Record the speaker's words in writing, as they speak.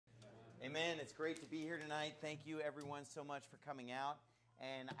Amen. It's great to be here tonight. Thank you, everyone, so much for coming out.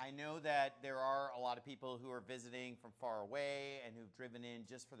 And I know that there are a lot of people who are visiting from far away and who've driven in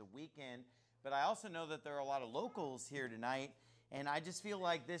just for the weekend. But I also know that there are a lot of locals here tonight. And I just feel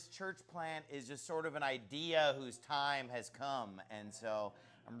like this church plant is just sort of an idea whose time has come. And so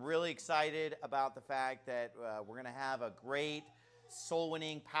I'm really excited about the fact that we're going to have a great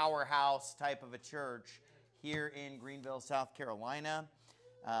soul-winning powerhouse type of a church here in Greenville, South Carolina.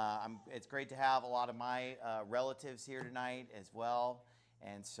 It's great to have a lot of my relatives here tonight as well.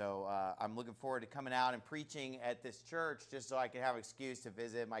 And so I'm looking forward to coming out and preaching at this church just so I can have an excuse to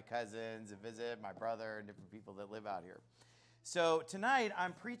visit my cousins and visit my brother and different people that live out here. So tonight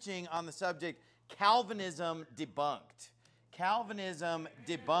I'm preaching on the subject Calvinism Debunked. Calvinism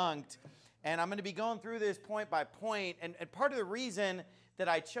Debunked. And I'm going to be going through this point by point. And part of the reason that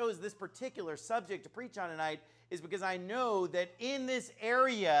I chose this particular subject to preach on tonight is because I know that in this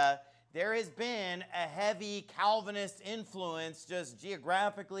area there has been a heavy Calvinist influence just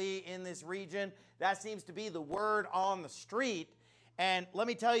geographically in this region. That seems to be the word on the street. And let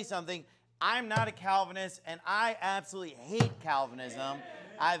me tell you something. I'm not a Calvinist, and I absolutely hate Calvinism.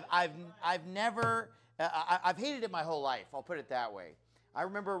 I've hated it my whole life. I'll put it that way. I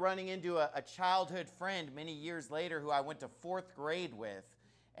remember running into a childhood friend many years later who I went to 4th grade with.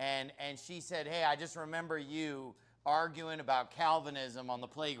 And she said, hey, I just remember you arguing about Calvinism on the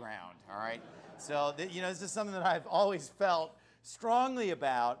playground, all right? So, this is something that I've always felt strongly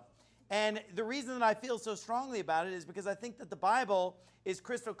about. And the reason that I feel so strongly about it is because I think that the Bible is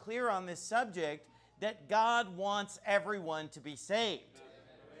crystal clear on this subject that God wants everyone to be saved.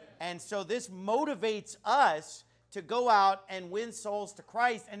 And so this motivates us to go out and win souls to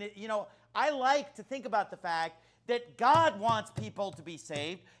Christ. And, I like to think about the fact that God wants people to be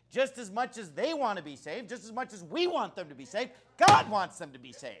saved just as much as they want to be saved, just as much as we want them to be saved. God wants them to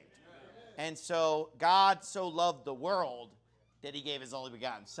be saved. And so God so loved the world that he gave his only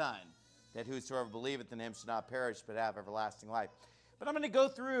begotten Son, that whosoever believeth in him should not perish but have everlasting life. But I'm going to go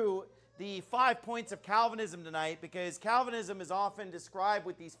through the 5 points of Calvinism tonight because Calvinism is often described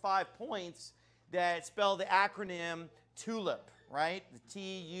with these 5 points that spell the acronym TULIP, right? The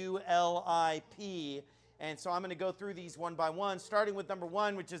T-U-L-I-P. And so I'm going to go through these one by one, starting with number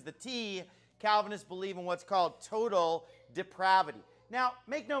 1, which is the T. Calvinists believe in what's called total depravity. Now,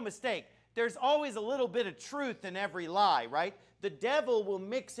 make no mistake, there's always a little bit of truth in every lie, right? The devil will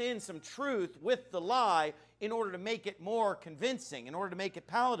mix in some truth with the lie in order to make it more convincing, in order to make it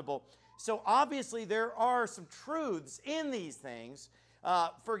palatable. So obviously there are some truths in these things.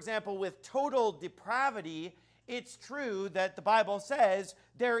 For example, with total depravity, it's true that the Bible says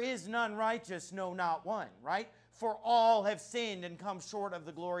there is none righteous, no, not one, right? For all have sinned and come short of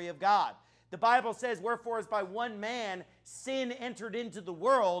the glory of God. The Bible says, wherefore as by one man sin entered into the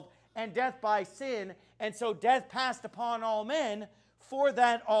world, and death by sin, and so death passed upon all men, for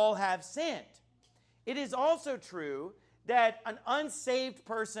that all have sinned. It is also true that an unsaved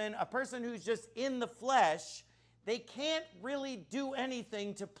person, a person who's just in the flesh, they can't really do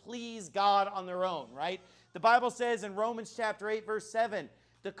anything to please God on their own, right? The Bible says in Romans chapter 8, verse 7,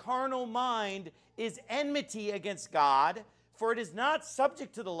 the carnal mind is enmity against God, for it is not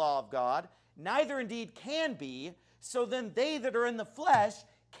subject to the law of God, neither indeed can be. So then they that are in the flesh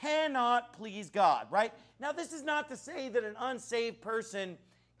cannot please God, right? Now, this is not to say that an unsaved person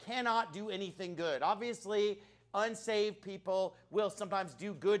cannot do anything good. Obviously, unsaved people will sometimes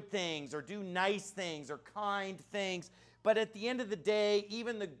do good things or do nice things or kind things. But at the end of the day,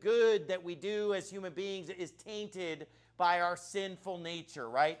 even the good that we do as human beings is tainted by our sinful nature,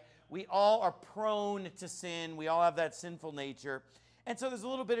 right? We all are prone to sin. We all have that sinful nature. And so there's a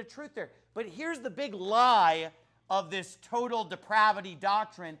little bit of truth there. But here's the big lie of this total depravity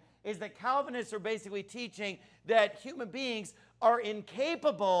doctrine is that Calvinists are basically teaching that human beings are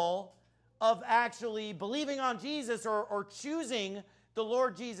incapable of actually believing on Jesus or choosing the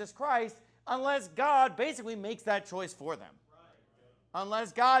Lord Jesus Christ unless God basically makes that choice for them.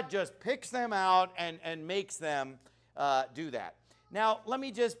 Unless God just picks them out and makes them do that. Now, let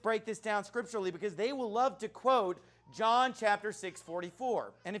me just break this down scripturally because they will love to quote John chapter 6,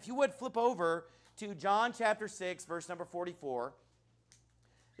 44. And if you would flip over to John chapter 6, verse number 44.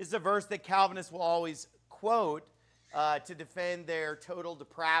 This is a verse that Calvinists will always quote to defend their total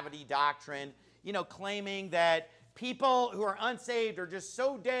depravity doctrine, claiming that people who are unsaved are just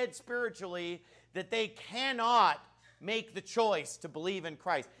so dead spiritually that they cannot make the choice to believe in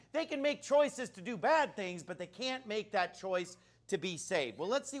Christ. They can make choices to do bad things, but they can't make that choice to be saved. Well,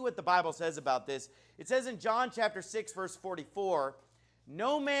 let's see what the Bible says about this. It says in John chapter 6, verse 44,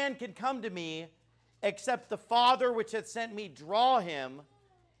 no man can come to me except the Father which hath sent me draw him,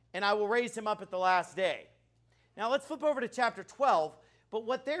 and I will raise him up at the last day. Now let's flip over to chapter 12. But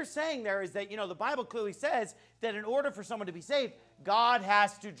what they're saying there is that, the Bible clearly says that in order for someone to be saved, God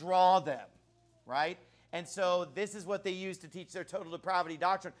has to draw them, right? And so this is what they use to teach their total depravity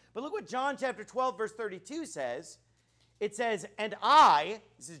doctrine. But look what John chapter 12, verse 32 says. It says, and I,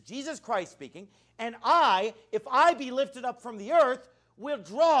 this is Jesus Christ speaking, and I, if I be lifted up from the earth, will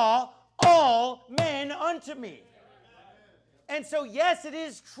draw all men unto me. And so, yes, it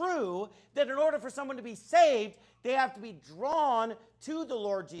is true that in order for someone to be saved, they have to be drawn to the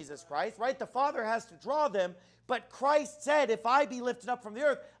Lord Jesus Christ, right? The Father has to draw them, but Christ said, if I be lifted up from the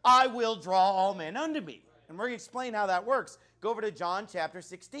earth, I will draw all men unto me. And we're going to explain how that works. Go over to John chapter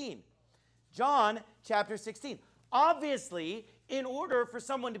 16. John chapter 16. Obviously, in order for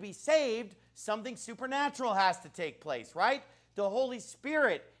someone to be saved, something supernatural has to take place, right? The Holy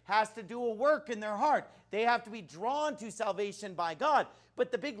Spirit has to do a work in their heart. They have to be drawn to salvation by God.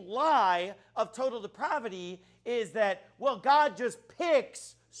 But the big lie of total depravity is that, well, God just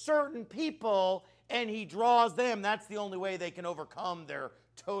picks certain people and he draws them. That's the only way they can overcome their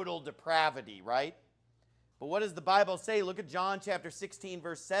total depravity, right? But what does the Bible say? Look at John chapter 16,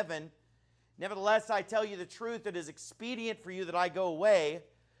 verse 7. Nevertheless, I tell you the truth, it is expedient for you that I go away.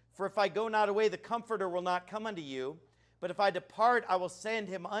 For if I go not away, the Comforter will not come unto you. But if I depart, I will send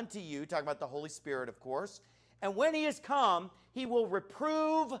him unto you. Talking about the Holy Spirit, of course. And when he is come, he will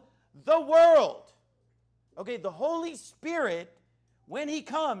reprove the world. Okay, the Holy Spirit, when he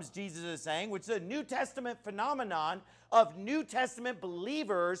comes, Jesus is saying, which is a New Testament phenomenon of New Testament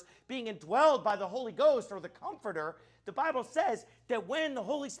believers being indwelled by the Holy Ghost or the Comforter, the Bible says that when the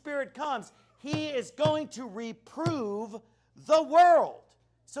Holy Spirit comes, he is going to reprove the world.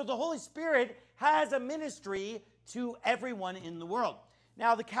 So the Holy Spirit has a ministry to everyone in the world.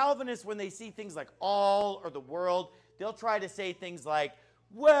 Now, the Calvinists, when they see things like all or the world, they'll try to say things like,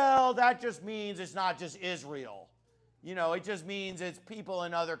 well, that just means it's not just Israel. It just means it's people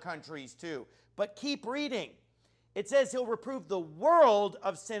in other countries too. But keep reading. It says he'll reprove the world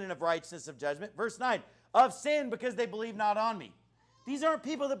of sin and of righteousness of judgment. Verse 9, of sin because they believe not on me. These aren't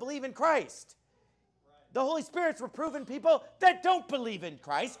people that believe in Christ. The Holy Spirit's reproving people that don't believe in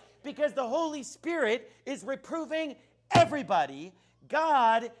Christ because the Holy Spirit is reproving everybody.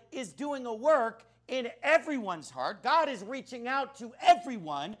 God is doing a work in everyone's heart. God is reaching out to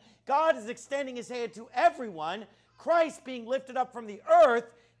everyone. God is extending his hand to everyone. Christ being lifted up from the earth,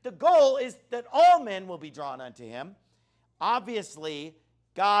 the goal is that all men will be drawn unto him. Obviously,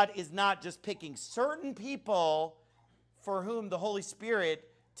 God is not just picking certain people for whom the Holy Spirit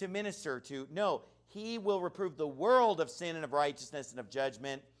to minister to. No, he will reprove the world of sin and of righteousness and of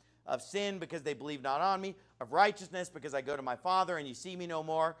judgment. Of sin because they believe not on me. Of righteousness because I go to my Father and you see me no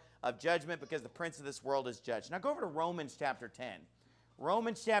more. Of judgment because the prince of this world is judged. Now go over to Romans chapter 10.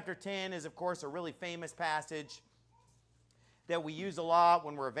 Romans chapter 10 is, of course, a really famous passage that we use a lot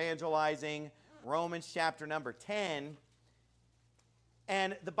when we're evangelizing. Romans chapter number 10.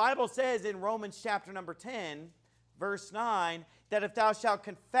 And the Bible says in Romans chapter number 10, verse 9, that if thou shalt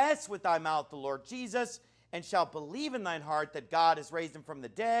confess with thy mouth the Lord Jesus, and shalt believe in thine heart that God has raised him from the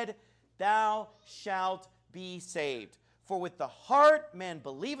dead, thou shalt be saved. For with the heart man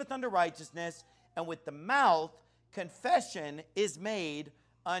believeth unto righteousness, and with the mouth confession is made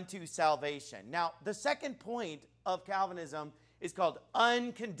unto salvation. Now, the second point of Calvinism is called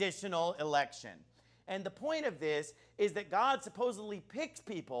unconditional election. And the point of this is that God supposedly picks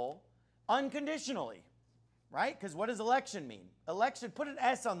people unconditionally, right? Because what does election mean? Election, put an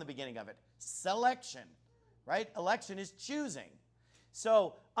S on the beginning of it. Selection. Right? Election is choosing.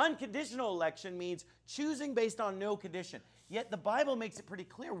 So unconditional election means choosing based on no condition. Yet the Bible makes it pretty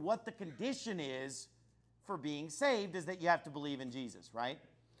clear what the condition is for being saved is that you have to believe in Jesus, right?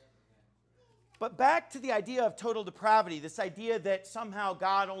 But back to the idea of total depravity, this idea that somehow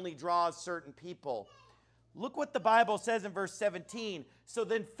God only draws certain people. Look what the Bible says in verse 17. So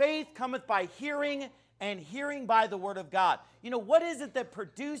then faith cometh by hearing, and hearing by the word of God. What is it that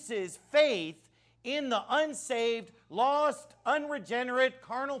produces faith in the unsaved, lost, unregenerate,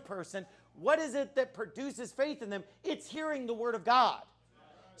 carnal person? What is it that produces faith in them? It's hearing the word of God.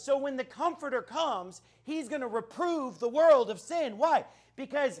 So when the Comforter comes, he's going to reprove the world of sin. Why?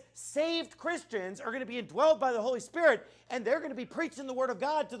 Because saved Christians are going to be indwelled by the Holy Spirit, and they're going to be preaching the word of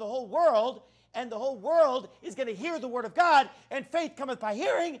God to the whole world, and the whole world is going to hear the word of God, and faith cometh by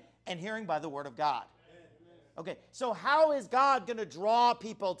hearing, and hearing by the word of God. Okay, so how is God going to draw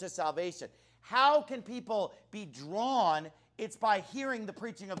people to salvation? How can people be drawn? It's by hearing the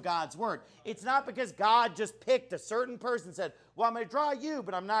preaching of God's word. It's not because God just picked a certain person and said, well, I'm going to draw you,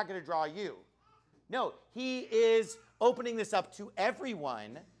 but I'm not going to draw you. No, he is opening this up to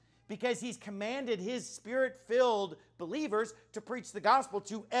everyone. because he's commanded his spirit-filled believers to preach the gospel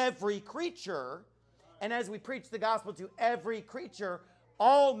to every creature. And as we preach the gospel to every creature,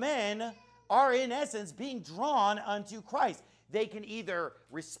 all men are in essence being drawn unto Christ. They can either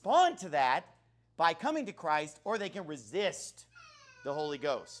respond to that by coming to Christ, or they can resist the Holy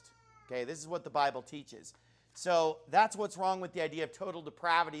Ghost. Okay, this is what the Bible teaches. So that's what's wrong with the idea of total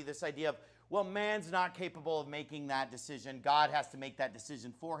depravity, this idea of, well, man's not capable of making that decision. God has to make that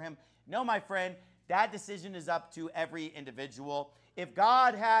decision for him. No, my friend, that decision is up to every individual. If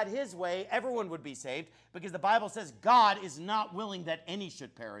God had his way, everyone would be saved, because the Bible says God is not willing that any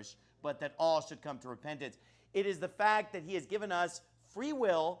should perish, but that all should come to repentance. It is the fact that he has given us free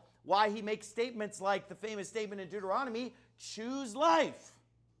will why he makes statements like the famous statement in Deuteronomy, choose life.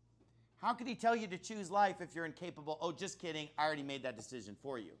 How could he tell you to choose life if you're incapable? Oh, just kidding. I already made that decision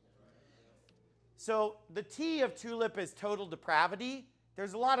for you. So the T of TULIP is total depravity.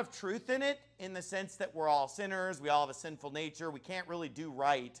 There's a lot of truth in it, in the sense that we're all sinners. We all have a sinful nature. We can't really do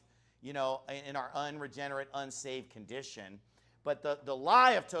right, you know, in our unregenerate, unsaved condition. But the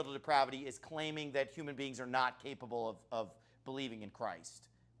lie of total depravity is claiming that human beings are not capable of believing in Christ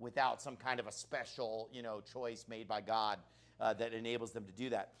without some kind of a special, you know, choice made by God that enables them to do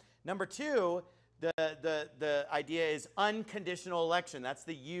that. Number two, the idea is unconditional election. That's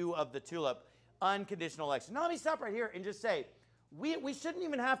the U of the TULIP, unconditional election. Now let me stop right here and just say, we shouldn't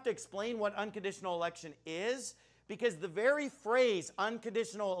even have to explain what unconditional election is, because the very phrase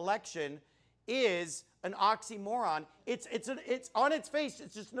unconditional election is an oxymoron. It's on its face,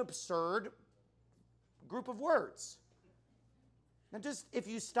 it's just an absurd group of words. Now just, if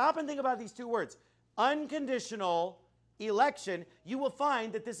you stop and think about these two words, unconditional election, you will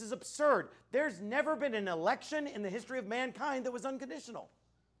find that this is absurd. There's never been an election in the history of mankind that was unconditional.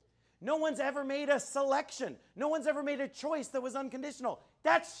 No one's ever made a selection. No one's ever made a choice that was unconditional.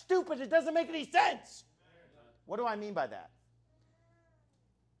 That's stupid. It doesn't make any sense. What do I mean by that?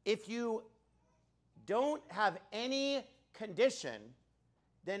 If you don't have any condition,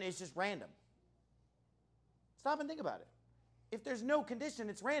 then it's just random. Stop and think about it. If there's no condition,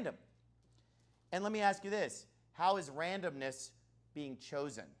 it's random. And let me ask you this. How is randomness being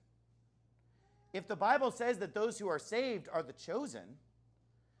chosen? If the Bible says that those who are saved are the chosen,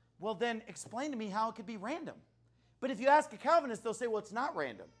 well then explain to me how it could be random. But if you ask a Calvinist, they'll say, well, it's not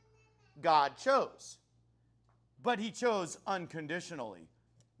random. God chose. But he chose unconditionally.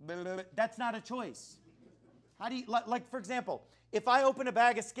 That's not a choice. How do you, like for example, if I open a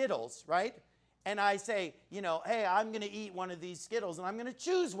bag of Skittles, right? And I say, you know, hey, I'm going to eat one of these Skittles and I'm going to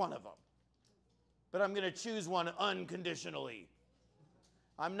choose one of them. But I'm going to choose one unconditionally.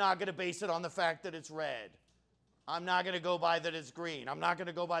 I'm not going to base it on the fact that it's red. I'm not going to go by that it's green. I'm not going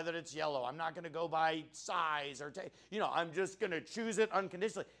to go by that it's yellow. I'm not going to go by size or, you know, I'm just going to choose it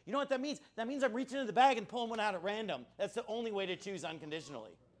unconditionally. You know what that means? That means I'm reaching in the bag and pulling one out at random. That's the only way to choose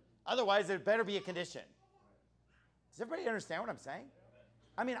unconditionally. Otherwise, there better be a condition. Does everybody understand what I'm saying?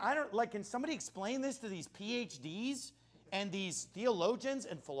 I mean, I don't, like, can somebody explain this to these PhDs and these theologians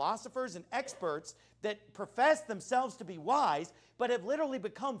and philosophers and experts that profess themselves to be wise, but have literally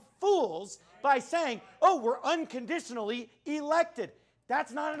become fools by saying, oh, we're unconditionally elected.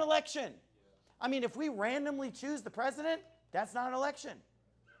 That's not an election. I mean, if we randomly choose the president, that's not an election.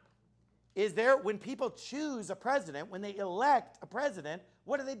 Is there, when people choose a president, when they elect a president,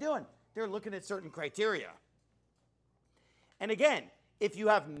 what are they doing? They're looking at certain criteria. And again, if you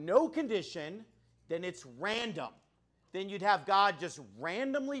have no condition, then it's random. Then you'd have God just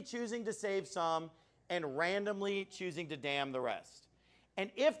randomly choosing to save some and randomly choosing to damn the rest.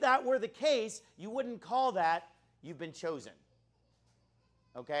 And if that were the case, you wouldn't call that you've been chosen.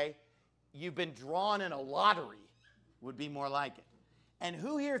 Okay? You've been drawn in a lottery would be more like it. And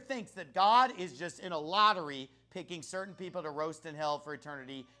who here thinks that God is just in a lottery picking certain people to roast in hell for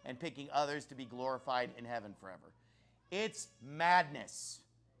eternity and picking others to be glorified in heaven forever? It's madness.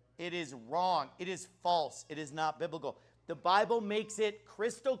 It is wrong. It is false. It is not biblical. The Bible makes it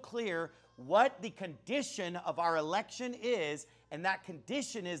crystal clear what the condition of our election is, and that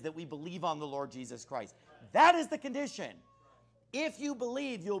condition is that we believe on the Lord Jesus Christ. That is the condition. If you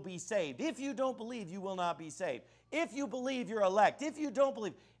believe, you'll be saved. If you don't believe, you will not be saved. If you believe, you're elect. If you don't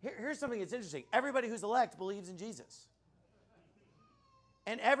believe, here's something that's interesting. Everybody who's elect believes in Jesus.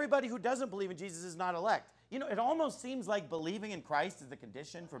 And everybody who doesn't believe in Jesus is not elect. You know, it almost seems like believing in Christ is the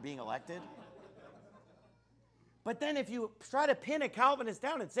condition for being elected. But then if you try to pin a Calvinist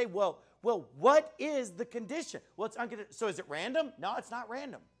down and say, well, what is the condition? Well, it's unconditional. So is it random? No, it's not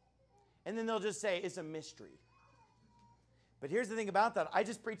random. And then they'll just say it's a mystery. But here's the thing about that. I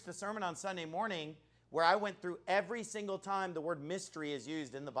just preached a sermon on Sunday morning where I went through every single time the word mystery is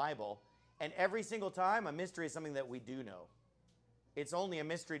used in the Bible, and every single time a mystery is something that we do know. It's only a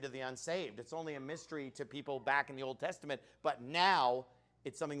mystery to the unsaved. It's only a mystery to people back in the Old Testament, but now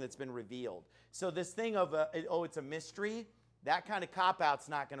it's something that's been revealed. So this thing of, it's a mystery, that kind of cop-out's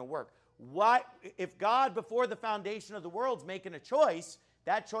not going to work. What if God, before the foundation of the world's making a choice,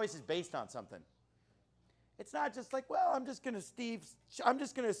 that choice is based on something? It's not just like, well, I'm just going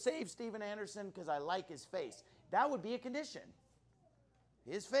to save Steven Anderson because I like his face. That would be a condition.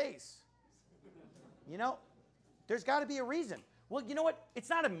 His face. You know, there's got to be a reason. Well, you know what? It's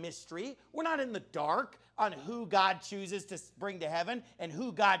not a mystery. We're not in the dark on who God chooses to bring to heaven and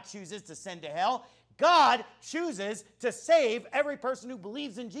who God chooses to send to hell. God chooses to save every person who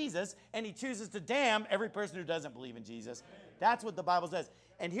believes in Jesus, and he chooses to damn every person who doesn't believe in Jesus. That's what the Bible says.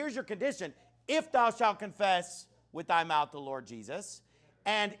 And here's your condition. If thou shalt confess with thy mouth the Lord Jesus,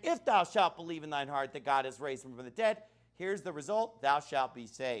 and if thou shalt believe in thine heart that God has raised him from the dead, here's the result, thou shalt be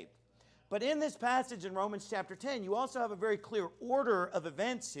saved. But in this passage in Romans chapter 10, you also have a very clear order of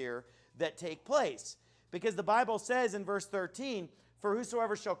events here that take place. Because the Bible says in verse 13, for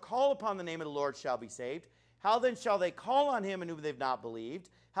whosoever shall call upon the name of the Lord shall be saved. How then shall they call on him in whom they have not believed?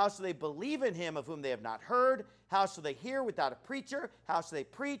 How shall they believe in him of whom they have not heard? How shall they hear without a preacher? How shall they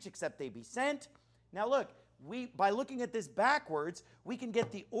preach except they be sent? Now look, by looking at this backwards, we can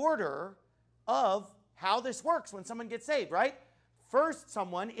get the order of how this works when someone gets saved, right? First,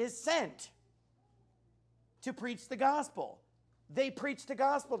 someone is sent to preach the gospel. They preach the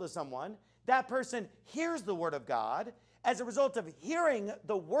gospel to someone. That person hears the word of God. As a result of hearing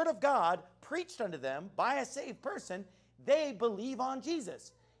the word of God preached unto them by a saved person, they believe on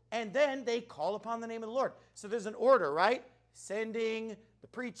Jesus. And then they call upon the name of the Lord. So there's an order, right? Sending, the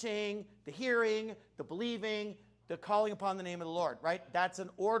preaching, the hearing, the believing, the calling upon the name of the Lord, right? That's an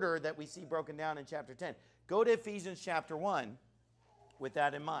order that we see broken down in chapter 10. Go to Ephesians chapter 1 with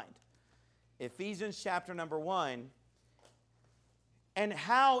that in mind. Ephesians chapter number 1. And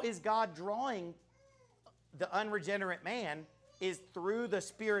how is God drawing the unregenerate man? Is through the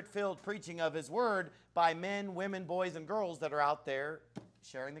Spirit-filled preaching of his word by men, women, boys, and girls that are out there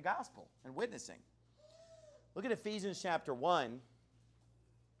sharing the gospel and witnessing. Look at Ephesians chapter 1.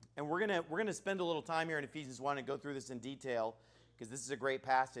 And we're gonna spend a little time here in Ephesians 1 and go through this in detail because this is a great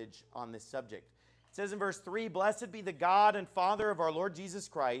passage on this subject. It says in verse 3, blessed be the God and Father of our Lord Jesus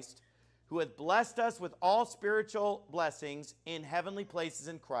Christ, who hath blessed us with all spiritual blessings in heavenly places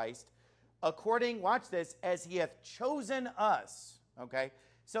in Christ, according, watch this, as he hath chosen us. Okay?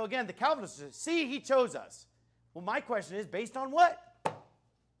 So again, the Calvinists say, see, he chose us. Well, my question is, based on what?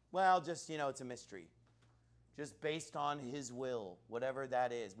 Well, just, it's a mystery. Just based on his will, whatever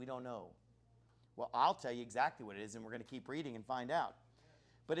that is. We don't know. Well, I'll tell you exactly what it is, and we're going to keep reading and find out.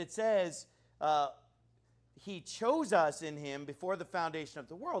 But it says, he chose us in him before the foundation of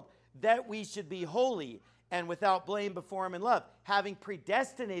the world, that we should be holy and without blame before him in love, having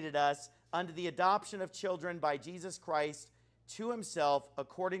predestinated us unto the adoption of children by Jesus Christ to himself,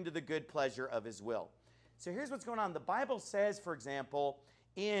 according to the good pleasure of his will. So here's what's going on. The Bible says, for example,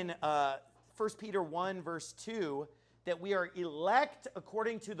 in 1 Peter 1, verse 2, that we are elect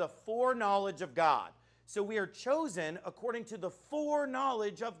according to the foreknowledge of God. So we are chosen according to the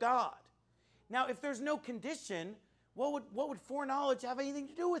foreknowledge of God. Now, if there's no condition, what would foreknowledge have anything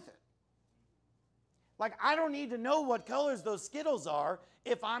to do with it? Like, I don't need to know what colors those Skittles are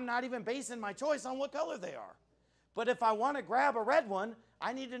if I'm not even basing my choice on what color they are. But if I want to grab a red one,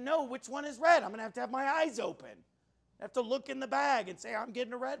 I need to know which one is red. I'm going to have my eyes open. I have to look in the bag and say, I'm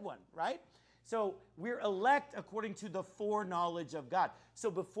getting a red one, right? So we're elect according to the foreknowledge of God.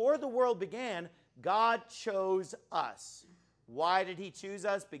 So before the world began, God chose us. Why did he choose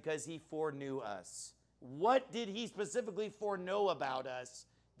us? Because he foreknew us. What did he specifically foreknow about us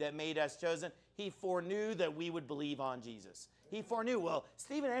that made us chosen? He foreknew that we would believe on Jesus. He foreknew, well,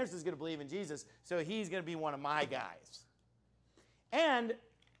 Steven Anderson is going to believe in Jesus, so he's going to be one of my guys. And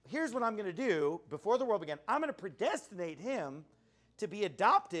here's what I'm going to do before the world began. I'm going to predestinate him to be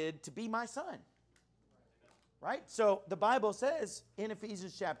adopted to be my son. Right? So the Bible says in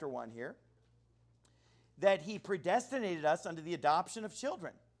Ephesians chapter 1 here that he predestinated us unto the adoption of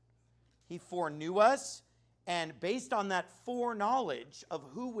children. He foreknew us, and based on that foreknowledge of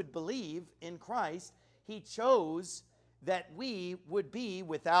who would believe in Christ, he chose that we would be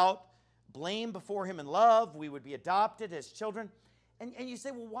without blame before him in love. We would be adopted as children. And you say,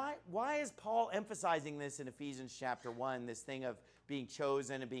 well, why is Paul emphasizing this in Ephesians chapter 1, this thing of being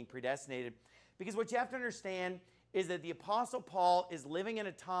chosen and being predestinated? Because what you have to understand is that the Apostle Paul is living in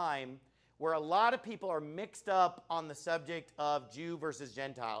a time where a lot of people are mixed up on the subject of Jew versus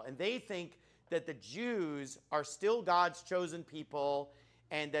Gentile. And they think that the Jews are still God's chosen people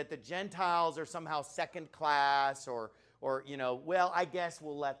and that the Gentiles are somehow second class or you know, well, I guess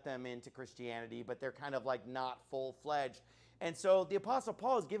we'll let them into Christianity, but they're kind of like not full-fledged. And so the Apostle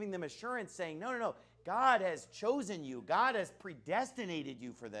Paul is giving them assurance saying, no, no, no, God has chosen you. God has predestinated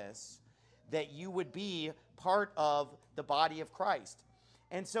you for this, that you would be part of the body of Christ.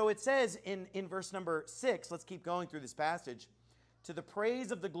 And so it says in verse number 6, let's keep going through this passage, to the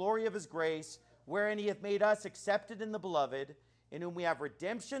praise of the glory of his grace, wherein he hath made us accepted in the beloved, in whom we have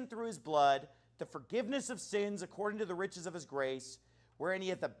redemption through his blood, the forgiveness of sins according to the riches of his grace, wherein he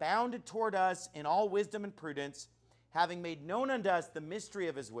hath abounded toward us in all wisdom and prudence, having made known unto us the mystery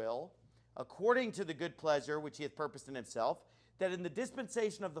of his will, according to the good pleasure which he hath purposed in himself, that in the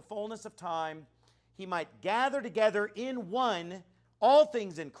dispensation of the fullness of time he might gather together in one all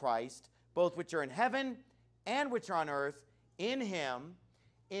things in Christ, both which are in heaven and which are on earth, in him,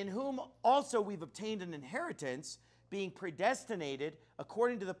 in whom also we've obtained an inheritance, being predestinated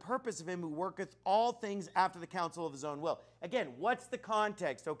according to the purpose of him who worketh all things after the counsel of his own will. Again, what's the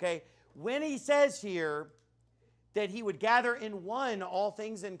context, okay? When he says here that he would gather in one all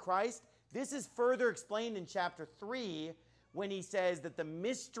things in Christ, this is further explained in chapter 3 when he says that the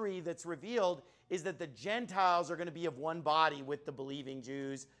mystery that's revealed is that the Gentiles are going to be of one body with the believing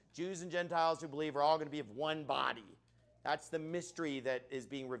Jews. Jews and Gentiles who believe are all going to be of one body. That's the mystery that is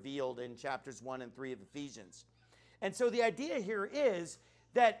being revealed in chapters 1 and 3 of Ephesians. And so the idea here is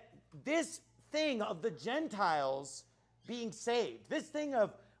that this thing of the Gentiles being saved, this thing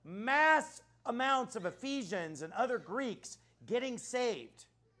of mass amounts of Ephesians and other Greeks getting saved,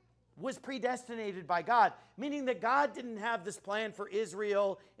 was predestinated by God, meaning that God didn't have this plan for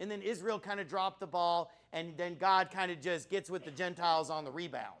Israel, and then Israel kind of dropped the ball, and then God kind of just gets with the Gentiles on the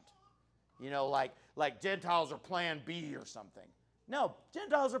rebound. You know, like Gentiles are plan B or something. No,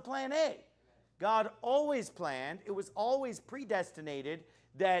 Gentiles are plan A. God always planned, it was always predestinated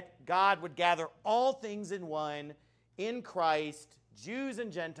that God would gather all things in one in Christ. Jews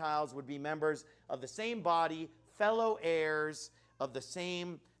and Gentiles would be members of the same body, fellow heirs of the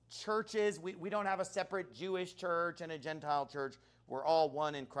same churches. We don't have a separate Jewish church and a Gentile church. We're all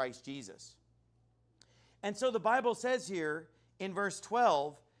one in Christ Jesus. And so the Bible says here in verse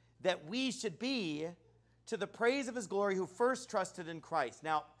 12 that we should be to the praise of his glory who first trusted in Christ.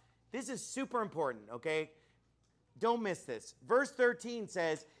 Now, this is super important, okay? Don't miss this. Verse 13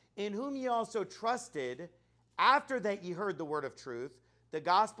 says, in whom ye also trusted, after that ye heard the word of truth, the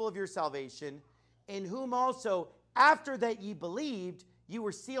gospel of your salvation, in whom also, after that ye believed, you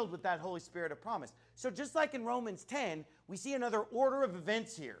were sealed with that Holy Spirit of promise. So just like in Romans 10, we see another order of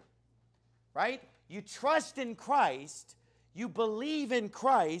events here, right? You trust in Christ, you believe in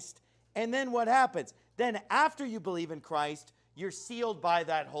Christ, and then what happens? Then after you believe in Christ, you're sealed by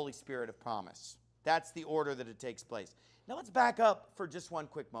that Holy Spirit of promise. That's the order that it takes place. Now let's back up for just one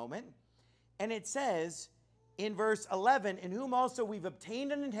quick moment. And it says in verse 11, in whom also we've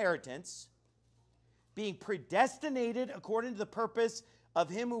obtained an inheritance, being predestinated according to the purpose of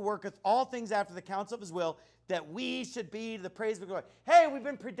him who worketh all things after the counsel of his will, that we should be to the praise of glory. Hey, we've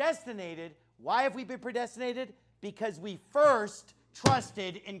been predestinated. Why have we been predestinated? Because we first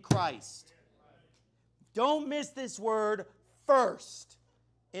trusted in Christ. Don't miss this word, first,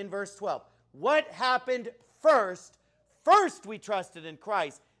 in verse 12. What happened first? First we trusted in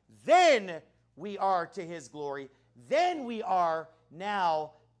Christ. Then we are to his glory. Then we are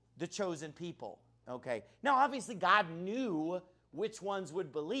now the chosen people. Okay. Now, obviously, God knew which ones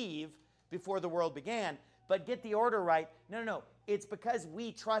would believe before the world began. But get the order right. No. It's because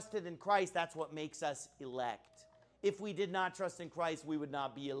we trusted in Christ. That's what makes us elect. If we did not trust in Christ, we would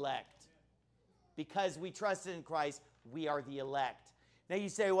not be elect. Because we trusted in Christ, we are the elect. Now you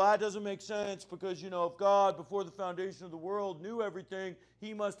say, well, that doesn't make sense because, you know, if God, before the foundation of the world, knew everything,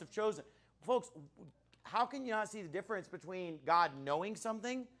 he must have chosen. Folks, how can you not see the difference between God knowing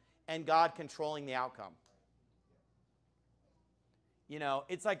something and God controlling the outcome? You know,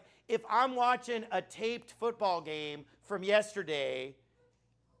 it's like if I'm watching a taped football game from yesterday,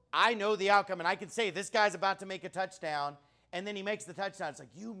 I know the outcome and I can say this guy's about to make a touchdown, and then he makes the touchdown. It's like,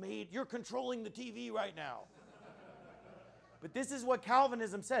 you're controlling the TV right now. But this is what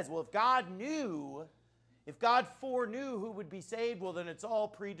Calvinism says. Well, if God foreknew who would be saved, well, then it's all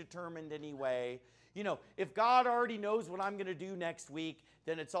predetermined anyway. You know, if God already knows what I'm going to do next week,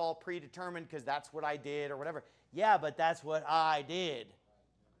 then it's all predetermined because that's what I did or whatever. Yeah, but that's what I did.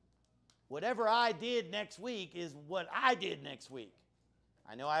 Whatever I did next week is what I did next week.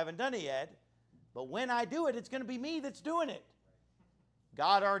 I know I haven't done it yet, but when I do it, it's going to be me that's doing it.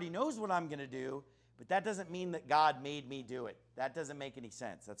 God already knows what I'm going to do, but that doesn't mean that God made me do it. That doesn't make any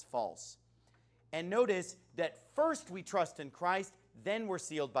sense. That's false. And notice that first we trust in Christ, then we're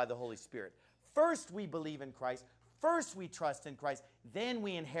sealed by the Holy Spirit. First we believe in Christ, first we trust in Christ, then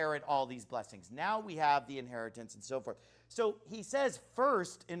we inherit all these blessings. Now we have the inheritance and so forth. So he says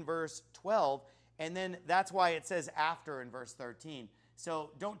first in verse 12, and then that's why it says after in verse 13.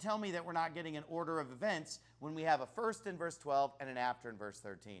 So don't tell me that we're not getting an order of events when we have a first in verse 12 and an after in verse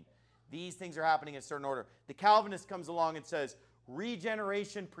 13. These things are happening in a certain order. The Calvinist comes along and says,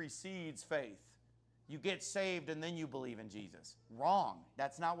 regeneration precedes faith. You get saved and then you believe in Jesus. Wrong.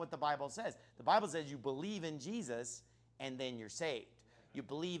 That's not what the Bible says. The Bible says you believe in Jesus and then you're saved. You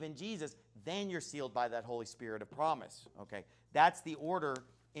believe in Jesus, then you're sealed by that Holy Spirit of promise. Okay, that's the order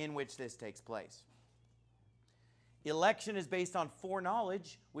in which this takes place. Election is based on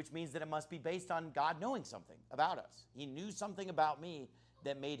foreknowledge, which means that it must be based on God knowing something about us. He knew something about me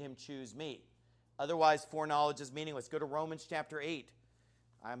that made him choose me. Otherwise, foreknowledge is meaningless. Go to Romans chapter 8.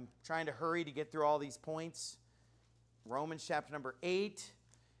 I'm trying to hurry to get through all these points. Romans chapter number 8.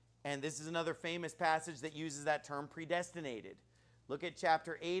 And this is another famous passage that uses that term predestinated. Look at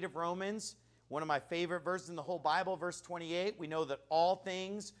chapter 8 of Romans. One of my favorite verses in the whole Bible, verse 28. We know that all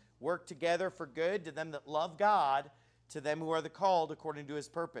things work together for good to them that love God, to them who are the called according to his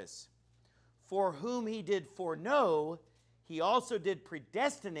purpose. For whom he did foreknow, he also did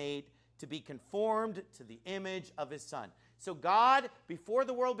predestinate to be conformed to the image of his Son. So God, before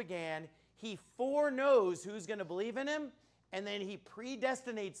the world began, he foreknows who's going to believe in him, and then he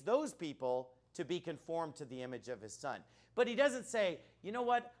predestinates those people to be conformed to the image of his Son. But he doesn't say, you know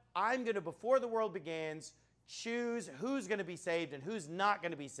what, I'm going to, before the world begins, choose who's going to be saved and who's not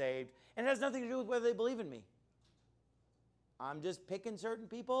going to be saved, and it has nothing to do with whether they believe in me. I'm just picking certain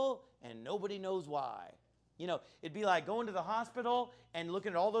people, and nobody knows why. You know, it'd be like going to the hospital and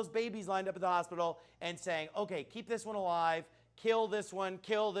looking at all those babies lined up at the hospital and saying, okay, keep this one alive, kill this one,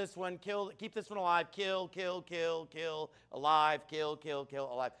 keep this one alive, kill, alive, kill,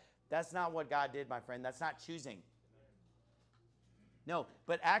 alive. That's not what God did, my friend. That's not choosing. No,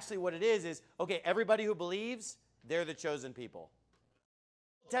 but actually what it is, okay, everybody who believes, they're the chosen people.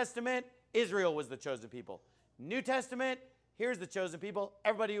 Old Testament, Israel was the chosen people. New Testament, here's the chosen people.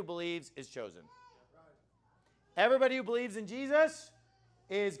 Everybody who believes is chosen. Everybody who believes in Jesus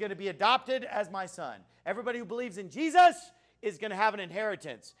is going to be adopted as my son. Everybody who believes in Jesus is going to have an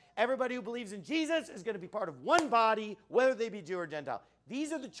inheritance. Everybody who believes in Jesus is going to be part of one body, whether they be Jew or Gentile.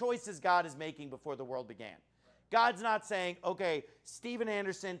 These are the choices God is making before the world began. God's not saying, okay, Steven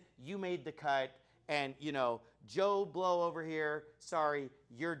Anderson, you made the cut, and, you know, Joe Blow over here, sorry,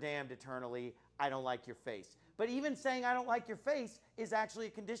 you're damned eternally. I don't like your face. But even saying I don't like your face is actually a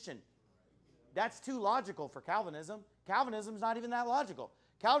condition. That's too logical for Calvinism. Calvinism's not even that logical.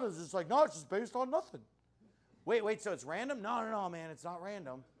 Calvinism is like, no, it's just based on nothing. Wait, so it's random? No, man, it's not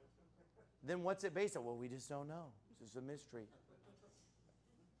random. Then what's it based on? Well, we just don't know. It's just a mystery.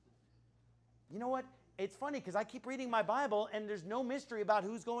 You know what? It's funny because I keep reading my Bible and there's no mystery about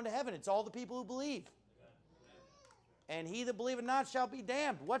who's going to heaven. It's all the people who believe. And he that believeth not shall be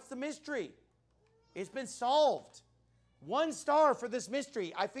damned. What's the mystery? It's been solved. 1 star for this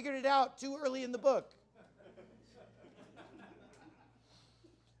mystery. I figured it out too early in the book.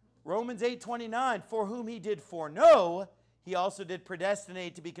 Romans 8:29, for whom he did foreknow, he also did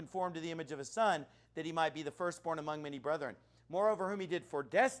predestinate to be conformed to the image of his Son, that he might be the firstborn among many brethren. Moreover, whom he did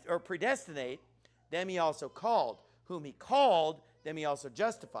predestinate, them he also called. Whom he called, them he also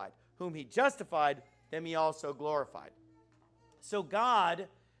justified. Whom he justified, them he also glorified. So God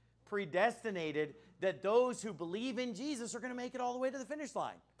predestinated that those who believe in Jesus are going to make it all the way to the finish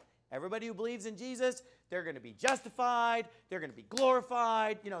line. Everybody who believes in Jesus, they're going to be justified, they're going to be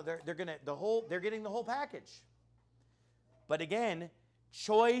glorified, you know, they're getting the whole package. But again,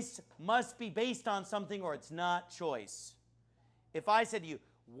 choice must be based on something or it's not choice. If I said to you,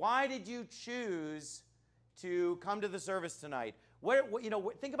 why did you choose to come to the service tonight?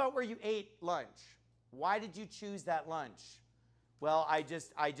 Think about where you ate lunch. Why did you choose that lunch? Well, I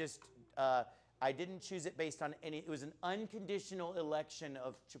didn't choose it based on any, it was an unconditional election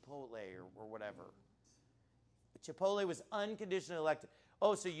of Chipotle or whatever. Chipotle was unconditionally elected.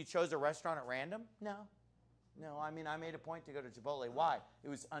 Oh, so you chose a restaurant at random? No, I mean, I made a point to go to Chipotle. Why? It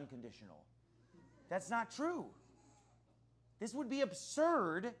was unconditional. That's not true. This would be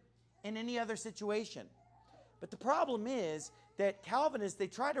absurd in any other situation. But the problem is that Calvinists, they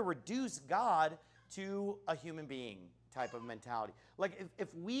try to reduce God to a human being type of mentality. Like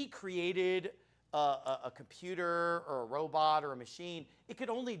if we created a computer or a robot or a machine, it could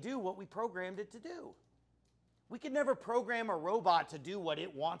only do what we programmed it to do. We could never program a robot to do what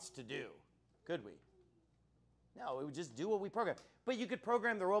it wants to do, could we? No, it would just do what we program. But you could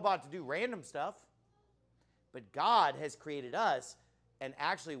program the robot to do random stuff. But God has created us, and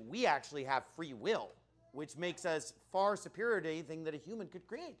we actually have free will, which makes us far superior to anything that a human could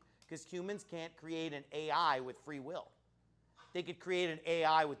create. Because humans can't create an AI with free will. They could create an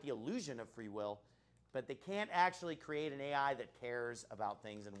AI with the illusion of free will, but they can't actually create an AI that cares about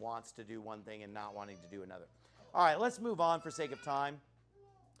things and wants to do one thing and not wanting to do another. All right, let's move on for sake of time.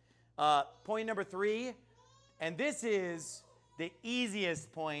 Point number 3, and this is the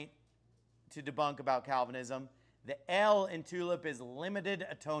easiest point to debunk about Calvinism. The L in TULIP is limited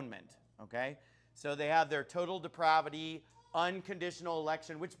atonement, okay? So they have their total depravity, unconditional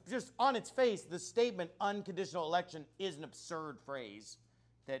election, which just on its face, the statement unconditional election is an absurd phrase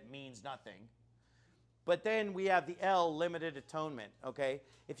that means nothing. But then we have the L, limited atonement, okay?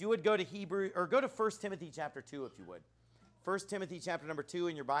 If you would go to go to 1 Timothy chapter 2, if you would. 1 Timothy chapter number 2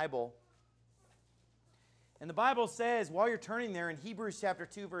 in your Bible. And the Bible says, while you're turning there in Hebrews chapter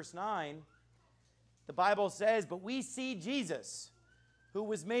 2, verse 9, the Bible says, but we see Jesus, who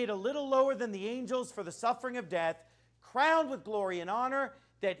was made a little lower than the angels for the suffering of death, crowned with glory and honor,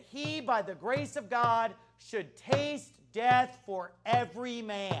 that he, by the grace of God, should taste death for every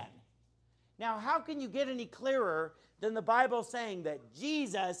man. Now, how can you get any clearer than the Bible saying that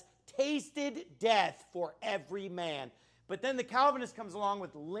Jesus tasted death for every man? But then the Calvinist comes along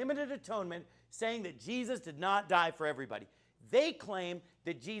with limited atonement, saying that Jesus did not die for everybody. They claim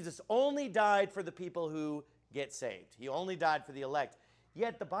that Jesus only died for the people who get saved. He only died for the elect.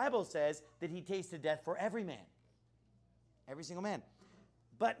 Yet the Bible says that he tasted death for every man. Every single man.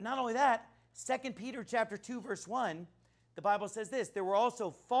 But not only that, 2 Peter chapter 2, verse 1, the Bible says this, there were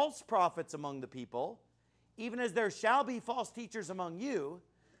also false prophets among the people, even as there shall be false teachers among you,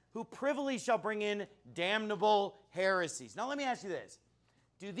 who privily shall bring in damnable heresies. Now let me ask you this.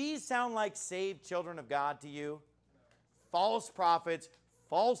 Do these sound like saved children of God to you? False prophets,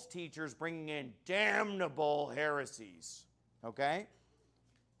 false teachers bringing in damnable heresies. Okay?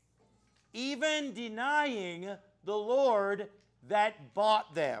 Even denying the Lord that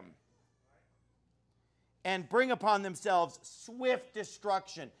bought them, and bring upon themselves swift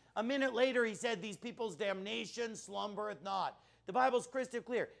destruction. A minute later, he said, these people's damnation slumbereth not. The Bible's crystal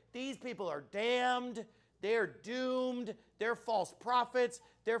clear. These people are damned. They're doomed. They're false prophets.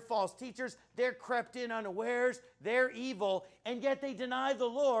 They're false teachers. They're crept in unawares. They're evil. And yet they deny the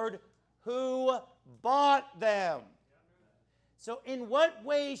Lord who bought them. So in what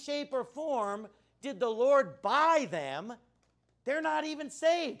way, shape, or form did the Lord buy them? They're not even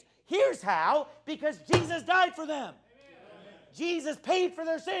saved. Here's how, because Jesus died for them. Amen. Jesus paid for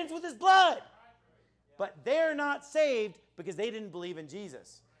their sins with his blood. But they're not saved because they didn't believe in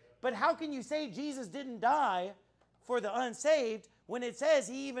Jesus. But how can you say Jesus didn't die for the unsaved when it says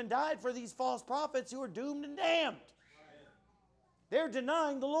he even died for these false prophets who are doomed and damned? They're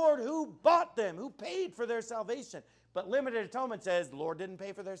denying the Lord who bought them, who paid for their salvation. But limited atonement says the Lord didn't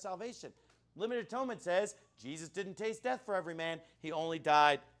pay for their salvation. Limited atonement says Jesus didn't taste death for every man. He only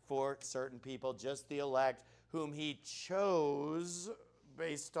died for certain people, just the elect, whom he chose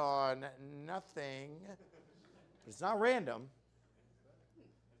based on nothing. It's not random.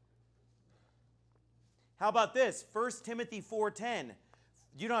 How about this? 1 Timothy 4:10.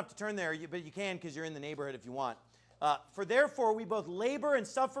 You don't have to turn there, but you can because you're in the neighborhood if you want. For therefore we both labor and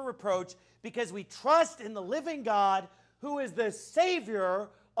suffer reproach because we trust in the living God, who is the Savior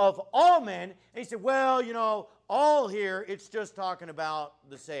of all men. And he said, well, you know, all here, it's just talking about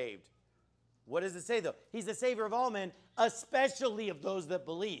the saved. What does it say, though? He's the Savior of all men, especially of those that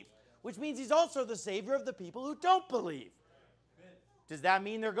believe, which means he's also the Savior of the people who don't believe. Does that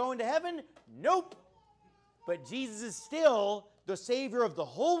mean they're going to heaven? Nope. But Jesus is still the Savior of the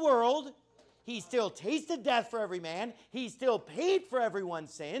whole world. He still tasted death for every man. He still paid for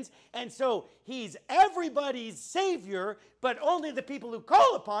everyone's sins. And so he's everybody's Savior, but only the people who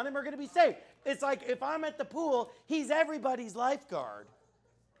call upon him are going to be saved. It's like if I'm at the pool, he's everybody's lifeguard,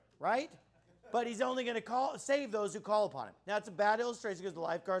 right? But he's only going to save those who call upon him. Now, it's a bad illustration because the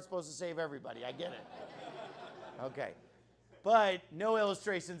lifeguard's supposed to save everybody. I get it. Okay. But no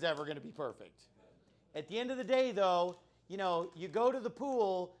illustration's ever going to be perfect. At the end of the day, though, you know, you go to the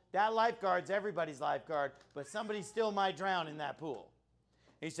pool, that lifeguard's everybody's lifeguard, but somebody still might drown in that pool.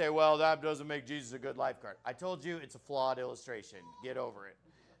 You say, well, that doesn't make Jesus a good lifeguard. I told you it's a flawed illustration. Get over it.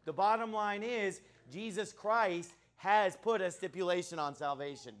 The bottom line is Jesus Christ has put a stipulation on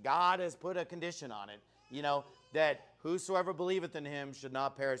salvation. God has put a condition on it, you know, that whosoever believeth in him should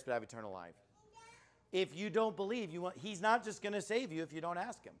not perish but have eternal life. If you don't believe, he's not just going to save you if you don't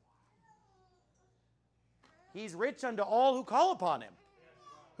ask him. He's rich unto all who call upon him.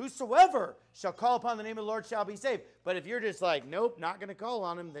 whosoever shall call upon the name of the Lord shall be saved. But if you're just like, nope, not going to call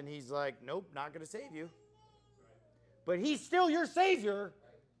on him, then he's like, nope, not going to save you. But he's still your Savior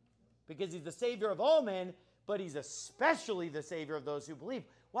because he's the Savior of all men, but he's especially the Savior of those who believe.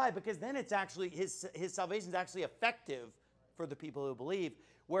 Why? Because then it's actually, his salvation is actually effective for the people who believe,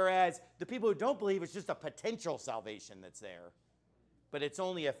 whereas the people who don't believe, it's just a potential salvation that's there. But it's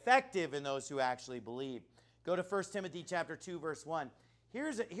only effective in those who actually believe. Go to 1 Timothy chapter 2, verse 1.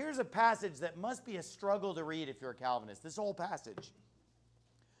 Here's a passage that must be a struggle to read if you're a Calvinist, this whole passage.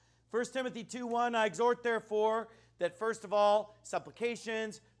 1 Timothy 2:1, I exhort therefore that first of all,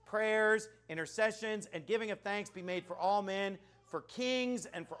 supplications, prayers, intercessions, and giving of thanks be made for all men, for kings,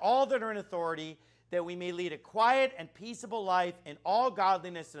 and for all that are in authority, that we may lead a quiet and peaceable life in all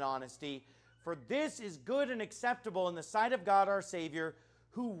godliness and honesty. For this is good and acceptable in the sight of God our Savior,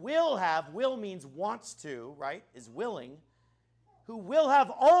 who will have, will means wants to, right, is willing, who will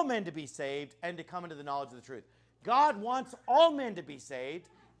have all men to be saved and to come into the knowledge of the truth. God wants all men to be saved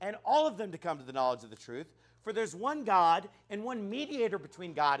and all of them to come to the knowledge of the truth. For there's one God and one mediator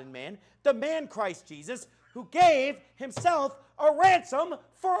between God and man, the man Christ Jesus, who gave himself a ransom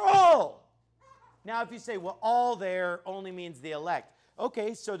for all. Now, if you say, well, all there only means the elect.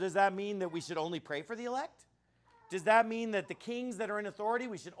 Okay, so does that mean that we should only pray for the elect? Does that mean that the kings that are in authority,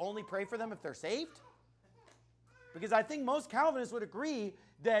 we should only pray for them if they're saved? Because I think most Calvinists would agree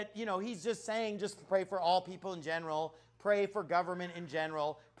that, he's just saying just pray for all people in general, pray for government in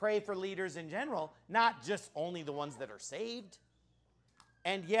general, pray for leaders in general, not just only the ones that are saved.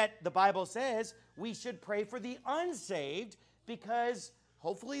 And yet the Bible says we should pray for the unsaved because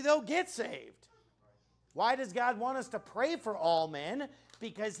hopefully they'll get saved. Why does God want us to pray for all men?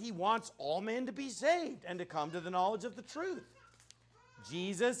 Because he wants all men to be saved and to come to the knowledge of the truth.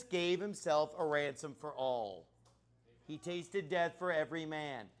 Jesus gave himself a ransom for all. He tasted death for every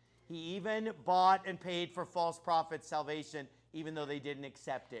man. He even bought and paid for false prophets' salvation, even though they didn't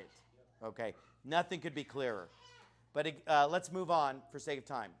accept it. Okay, nothing could be clearer. But let's move on for sake of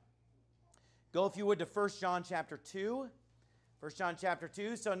time. Go, if you would, to 1 John chapter 2. 1 John chapter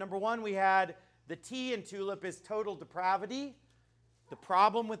 2. So number one, we had the T in TULIP is total depravity. The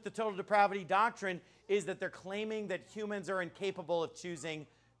problem with the total depravity doctrine is that they're claiming that humans are incapable of choosing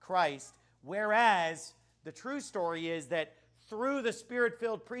Christ, whereas the true story is that through the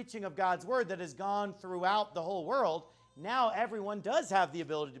Spirit-filled preaching of God's Word that has gone throughout the whole world, now everyone does have the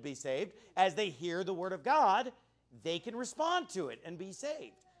ability to be saved. As they hear the Word of God, they can respond to it and be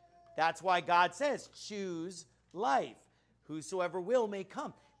saved. That's why God says, choose life. Whosoever will may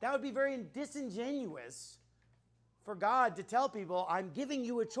come. That would be very disingenuous for God to tell people, I'm giving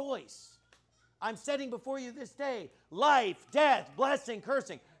you a choice. I'm setting before you this day life, death, blessing,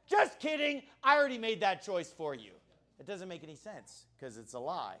 cursing. Just kidding. I already made that choice for you. It doesn't make any sense because it's a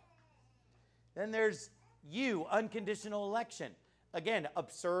lie. Then there's you, unconditional election. Again,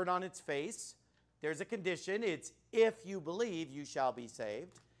 absurd on its face. There's a condition. It's if you believe, you shall be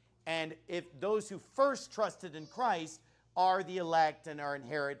saved. And if those who first trusted in Christ are the elect and are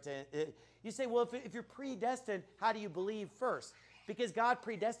inherited. You say, well, if you're predestined, how do you believe first? Because God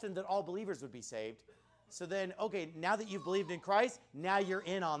predestined that all believers would be saved. So then, okay, now that you've believed in Christ, now you're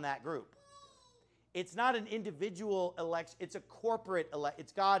in on that group. It's not an individual election. It's a corporate election.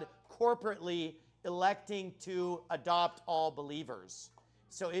 It's God corporately electing to adopt all believers.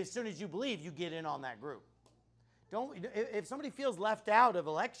 So as soon as you believe, you get in on that group. If somebody feels left out of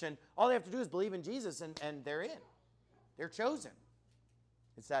election, all they have to do is believe in Jesus and they're in. They're chosen.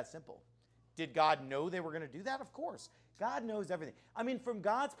 It's that simple. Did God know they were going to do that? Of course. God knows everything. I mean, from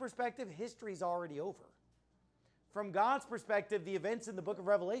God's perspective, history's already over. From God's perspective, the events in the book of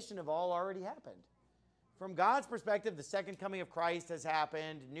Revelation have all already happened. From God's perspective, the second coming of Christ has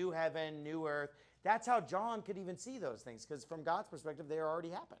happened, new heaven, new earth. That's how John could even see those things, because from God's perspective, they already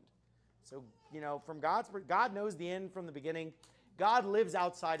happened. So, from God knows the end from the beginning. God lives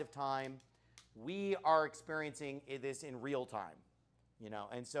outside of time. We are experiencing this in real time,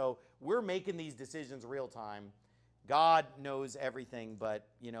 and so we're making these decisions real time. God knows everything, but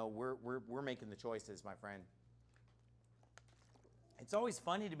we're making the choices, my friend. It's always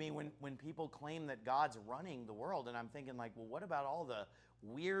funny to me when people claim that God's running the world, and I'm thinking like, well, what about all the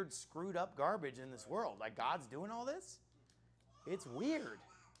weird, screwed up garbage in this world? Like, God's doing all this? It's weird.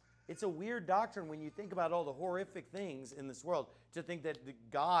 It's a weird doctrine when you think about all the horrific things in this world, to think that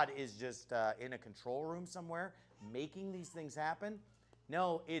God is just in a control room somewhere making these things happen.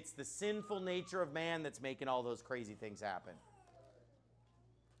 No, it's the sinful nature of man that's making all those crazy things happen.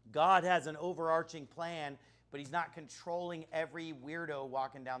 God has an overarching plan, but he's not controlling every weirdo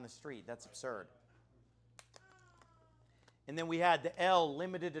walking down the street. That's absurd. And then we had the L,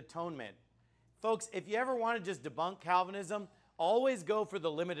 limited atonement. Folks, if you ever want to just debunk Calvinism, always go for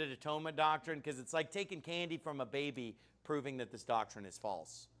the limited atonement doctrine, because it's like taking candy from a baby proving that this doctrine is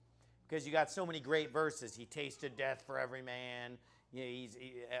false. Because you got so many great verses. He tasted death for every man.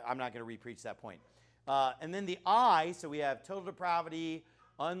 I'm not going to re-preach that point. And then the I, so we have total depravity,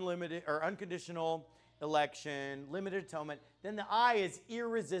 unlimited or unconditional election, limited atonement. Then the I is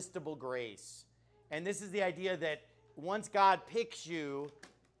irresistible grace. And this is the idea that once God picks you,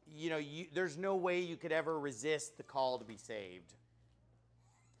 there's no way you could ever resist the call to be saved.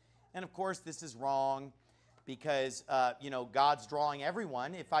 And of course, this is wrong because, God's drawing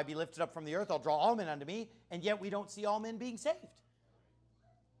everyone. If I be lifted up from the earth, I'll draw all men unto me. And yet we don't see all men being saved.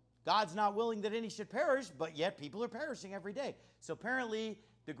 God's not willing that any should perish, but yet people are perishing every day. So apparently,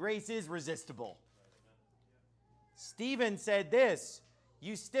 the grace is resistible. Stephen said this,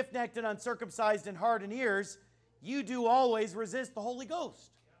 you stiff-necked and uncircumcised in heart and ears, you do always resist the Holy Ghost.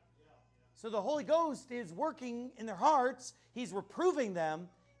 So the Holy Ghost is working in their hearts. He's reproving them,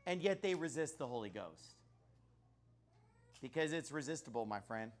 and yet they resist the Holy Ghost. Because it's resistible, my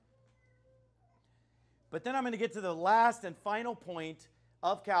friend. But then I'm going to get to the last and final point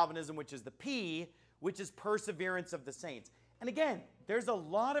of Calvinism, which is the P, which is perseverance of the saints. And again, there's a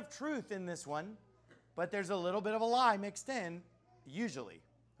lot of truth in this one, but there's a little bit of a lie mixed in, usually,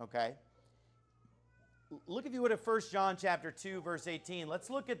 okay? Look, if you would, at 1 John chapter 2, verse 18. Let's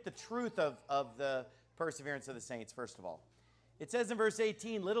look at the truth of the perseverance of the saints, first of all. It says in verse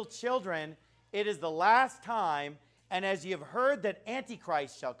 18, little children, it is the last time, and as ye have heard that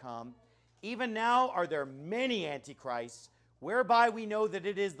Antichrist shall come, even now are there many Antichrists, whereby we know that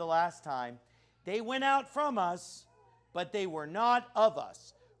it is the last time. They went out from us, but they were not of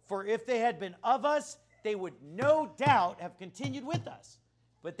us. For if they had been of us, they would no doubt have continued with us.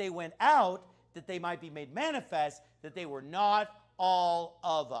 But they went out that they might be made manifest that they were not all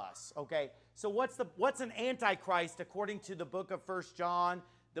of us. Okay, so what's an antichrist according to the book of 1 John,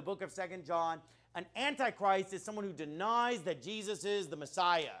 the book of 2 John? An antichrist is someone who denies that Jesus is the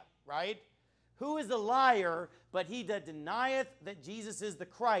Messiah, right? Who is a liar, but he that denieth that Jesus is the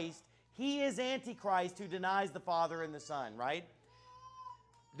Christ? He is Antichrist who denies the Father and the Son, right?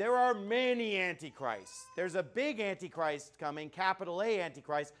 There are many Antichrists. There's a big Antichrist coming, capital A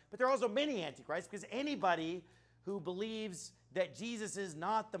Antichrist, but there are also many Antichrists, because anybody who believes that Jesus is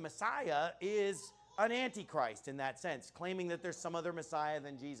not the Messiah is an Antichrist in that sense, claiming that there's some other Messiah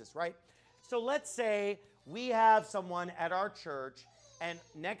than Jesus, right? So let's say we have someone at our church, and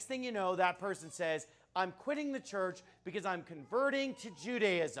next thing you know, that person says, I'm quitting the church because I'm converting to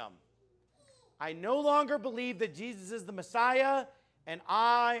Judaism. I no longer believe that Jesus is the Messiah, and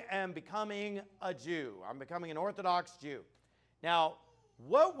I am becoming a Jew. I'm becoming an Orthodox Jew. Now,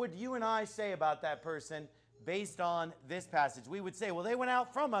 what would you and I say about that person based on this passage? We would say, well, they went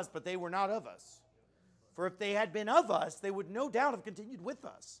out from us, but they were not of us. For if they had been of us, they would no doubt have continued with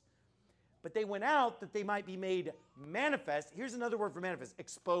us. But they went out that they might be made manifest. Here's another word for manifest,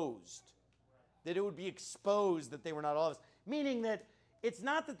 exposed. That it would be exposed that they were not all of us. Meaning that it's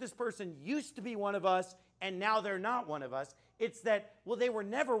not that this person used to be one of us and now they're not one of us. It's that, well, they were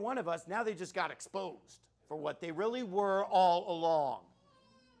never one of us. Now they just got exposed for what they really were all along.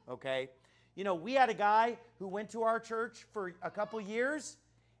 Okay? We had a guy who went to our church for a couple years,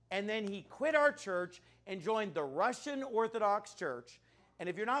 and then he quit our church and joined the Russian Orthodox Church. And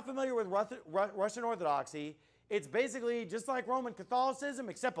if you're not familiar with Russian Orthodoxy, it's basically just like Roman Catholicism,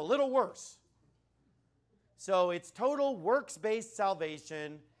 except a little worse. So it's total works-based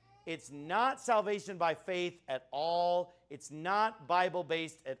salvation. It's not salvation by faith at all. It's not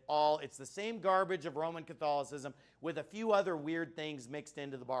Bible-based at all. It's the same garbage of Roman Catholicism with a few other weird things mixed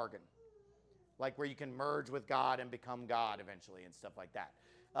into the bargain. Like where you can merge with God and become God eventually and stuff like that.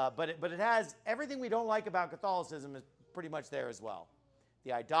 But it has everything we don't like about Catholicism is pretty much there as well.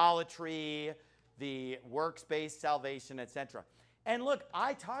 The idolatry, the works-based salvation, etc. And look,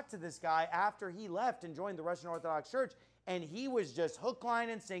 I talked to this guy after he left and joined the Russian Orthodox Church, and he was just hook, line,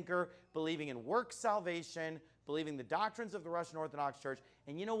 and sinker, believing in works salvation, believing the doctrines of the Russian Orthodox Church.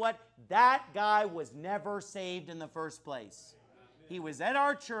 And you know what? That guy was never saved in the first place. He was at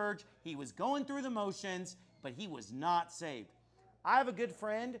our church, he was going through the motions, but he was not saved. I have a good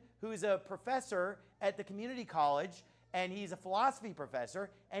friend who's a professor at the community college, and he's a philosophy professor,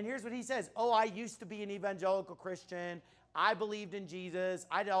 and here's what he says. Oh, I used to be an evangelical Christian. I believed in Jesus.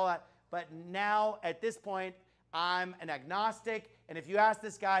 I did all that. But now, at this point, I'm an agnostic. And if you ask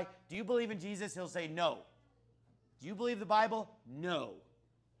this guy, do you believe in Jesus? He'll say no. Do you believe the Bible? No.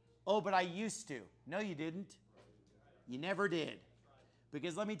 Oh, but I used to. No, you didn't. You never did.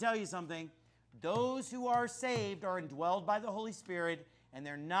 Because let me tell you something. Those who are saved are indwelled by the Holy Spirit, and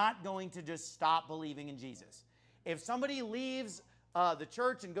they're not going to just stop believing in Jesus. If somebody leaves the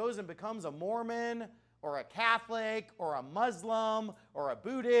church and goes and becomes a Mormon or a Catholic or a Muslim or a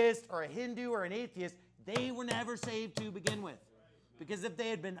Buddhist or a Hindu or an atheist, they were never saved to begin with. Because if they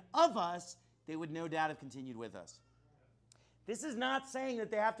had been of us, they would no doubt have continued with us. This is not saying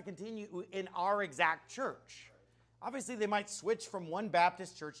that they have to continue in our exact church. Obviously, they might switch from one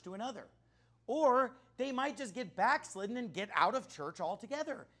Baptist church to another. Or they might just get backslidden and get out of church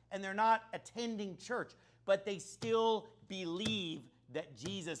altogether. And they're not attending church. But they still believe that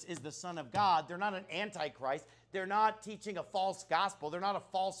Jesus is the Son of God. They're not an antichrist. They're not teaching a false gospel. They're not a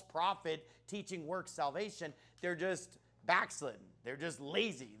false prophet teaching works salvation. They're just backslidden. They're just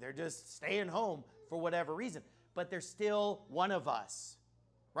lazy. They're just staying home for whatever reason. But they're still one of us,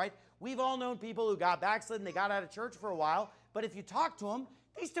 right? We've all known people who got backslidden. They got out of church for a while. But if you talk to them,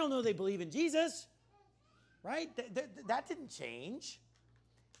 they still know they believe in Jesus, right? That didn't change.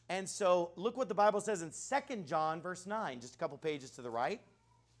 And so look what the Bible says in 2 John verse 9, just a couple pages to the right.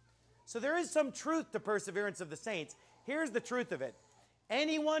 So there is some truth to perseverance of the saints. Here's the truth of it.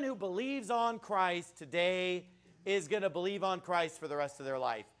 Anyone who believes on Christ today is going to believe on Christ for the rest of their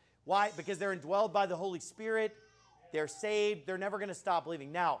life. Why? Because they're indwelled by the Holy Spirit. They're saved. They're never going to stop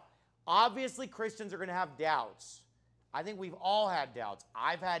believing. Now, obviously Christians are going to have doubts. I think we've all had doubts.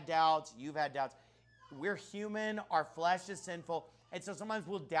 I've had doubts. You've had doubts. We're human. Our flesh is sinful. And so sometimes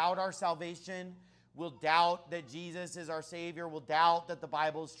we'll doubt our salvation. We'll doubt that Jesus is our Savior. We'll doubt that the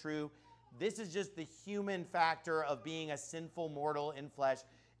Bible is true. This is just the human factor of being a sinful mortal in flesh,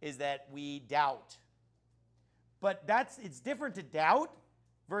 is that we doubt. But it's different to doubt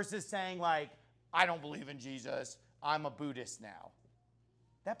versus saying like, I don't believe in Jesus. I'm a Buddhist now.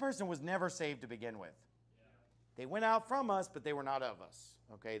 That person was never saved to begin with. They went out from us, but they were not of us.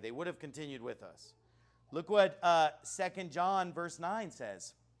 Okay, they would have continued with us. Look what 2 John verse 9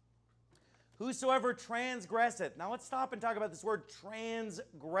 says. Whosoever transgresseth. Now let's stop and talk about this word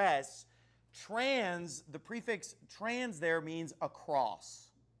transgress. Trans, the prefix trans there means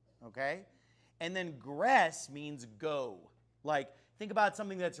across. Okay? And then gress means go. Like, think about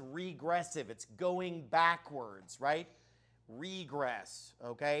something that's regressive. It's going backwards, right? Regress,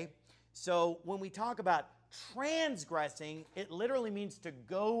 okay? So when we talk about transgressing, it literally means to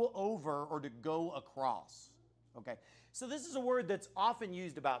go over or to go across. Okay, so this is a word that's often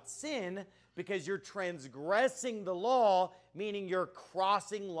used about sin because you're transgressing the law, meaning you're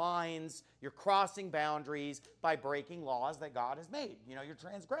crossing lines, you're crossing boundaries by breaking laws that God has made. You know, you're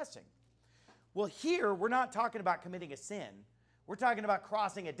transgressing. Well, here we're not talking about committing a sin. We're talking about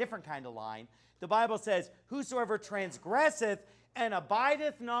crossing a different kind of line. The Bible says, whosoever transgresseth and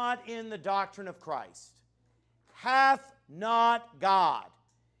abideth not in the doctrine of Christ hath not God.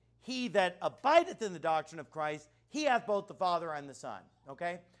 He that abideth in the doctrine of Christ, he hath both the Father and the Son.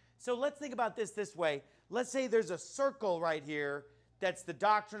 Okay? So let's think about this way. Let's say there's a circle right here that's the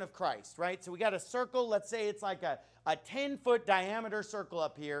doctrine of Christ, right? So we got a circle. Let's say it's like a 10-foot diameter circle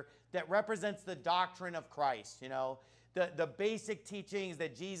up here that represents the doctrine of Christ, you know? The basic teachings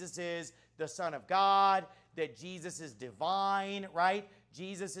that Jesus is the Son of God, that Jesus is divine, right?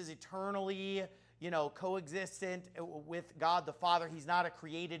 Jesus is eternally, coexistent with God the Father. He's not a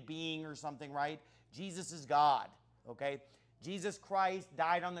created being or something, right? Jesus is God, okay? Jesus Christ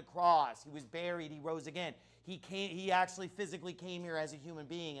died on the cross. He was buried. He rose again. He actually physically came here as a human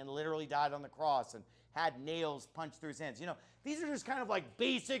being and literally died on the cross and had nails punched through his hands. These are just kind of like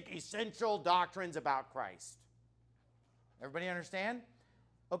basic, essential doctrines about Christ. Everybody understand?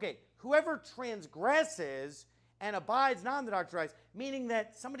 Okay, whoever transgresses and abides not in the doctrine of Christ, meaning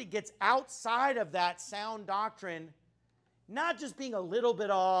that somebody gets outside of that sound doctrine, not just being a little bit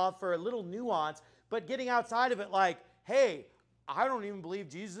off or a little nuance, but getting outside of it like, hey, I don't even believe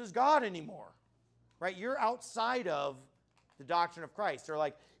Jesus is God anymore, right? You're outside of the doctrine of Christ. Or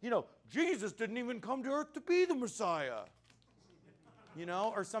like, Jesus didn't even come to earth to be the Messiah,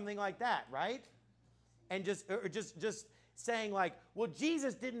 or something like that, right? And just saying like, well,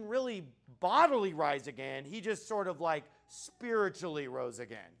 Jesus didn't really bodily rise again. He just sort of like spiritually rose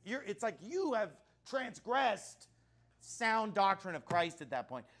again. It's like you have transgressed sound doctrine of Christ at that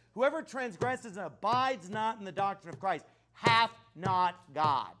point. Whoever transgresses and abides not in the doctrine of Christ hath not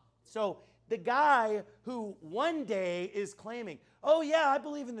God. So the guy who one day is claiming, oh yeah, I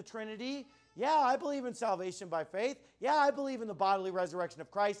believe in the Trinity. Yeah, I believe in salvation by faith. Yeah, I believe in the bodily resurrection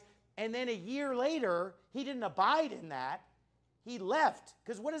of Christ. And then a year later, he didn't abide in that. He left.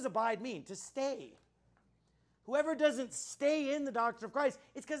 Because what does abide mean? To stay. Whoever doesn't stay in the doctrine of Christ,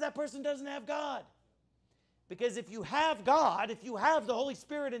 it's because that person doesn't have God. Because if you have God, if you have the Holy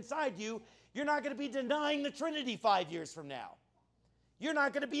Spirit inside you, you're not going to be denying the Trinity 5 years from now. You're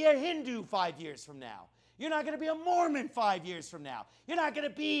not going to be a Hindu 5 years from now. You're not going to be a Mormon 5 years from now. You're not going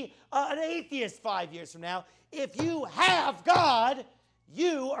to be an atheist 5 years from now. If you have God,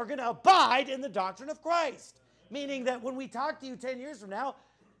 you are going to abide in the doctrine of Christ. Meaning that when we talk to you 10 years from now,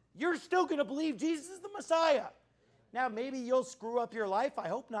 you're still going to believe Jesus is the Messiah. Now, maybe you'll screw up your life. I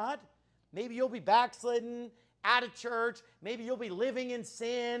hope not. Maybe you'll be backslidden, out of church. Maybe you'll be living in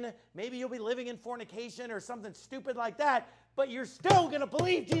sin. Maybe you'll be living in fornication or something stupid like that. But you're still going to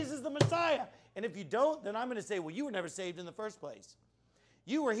believe Jesus is the Messiah. And if you don't, then I'm going to say, well, you were never saved in the first place.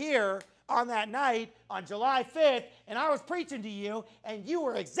 You were here on that night on July 5th, and I was preaching to you, and you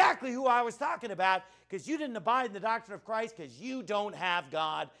were exactly who I was talking about, because you didn't abide in the doctrine of Christ, because you don't have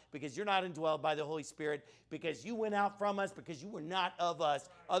God, because you're not indwelled by the Holy Spirit, because you went out from us, because you were not of us.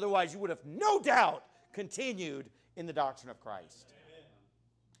 Otherwise, you would have no doubt continued in the doctrine of Christ. Amen.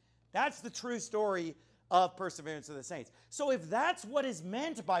 That's the true story of perseverance of the saints. So if that's what is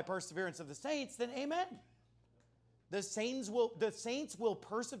meant by perseverance of the saints, then amen. The saints will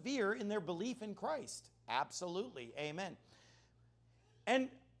persevere in their belief in Christ. Absolutely. Amen. And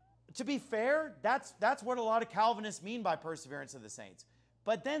to be fair, that's what a lot of Calvinists mean by perseverance of the saints.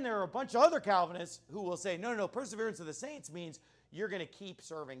 But then there are a bunch of other Calvinists who will say, no, perseverance of the saints means you're going to keep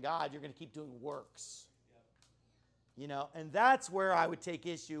serving God. You're going to keep doing works. You know, and that's where I would take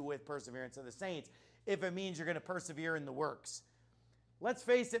issue with perseverance of the saints, if it means you're going to persevere in the works. Let's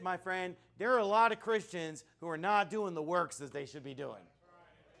face it, my friend, there are a lot of Christians who are not doing the works that they should be doing.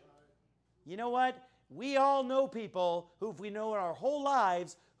 You know what? We all know people who we know in our whole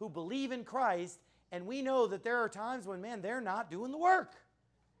lives who believe in Christ, and we know that there are times when, man, they're not doing the work.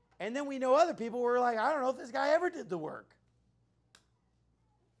 And then we know other people who are like, I don't know if this guy ever did the work.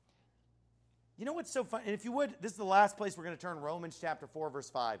 You know what's so fun? And if you would, this is the last place we're going to turn, Romans chapter 4, verse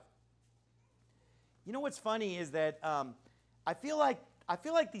 5. You know what's funny is that I feel like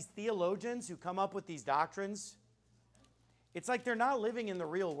these theologians who come up with these doctrines, it's like they're not living in the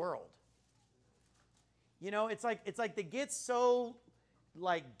real world. You know, it's like they get so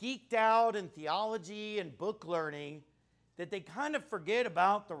like geeked out in theology and book learning that they kind of forget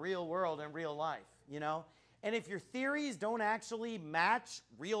about the real world and real life, you know? And if your theories don't actually match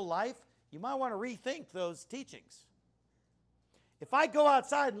real life, you might want to rethink those teachings. If I go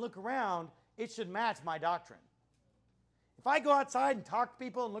outside and look around, it should match my doctrine. If I go outside and talk to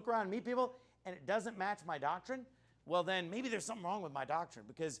people and look around and meet people and it doesn't match my doctrine, well then maybe there's something wrong with my doctrine,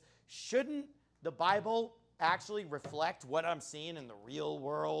 because shouldn't the Bible actually reflect what I'm seeing in the real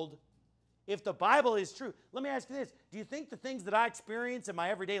world? If the Bible is true, let me ask you this. Do you think the things that I experience in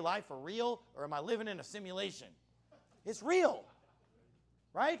my everyday life are real, or am I living in a simulation? It's real,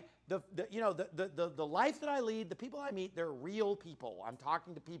 right? The life that I lead, the people I meet, they're real people. I'm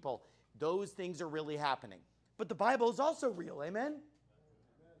talking to people. Those things are really happening. But the Bible is also real, amen?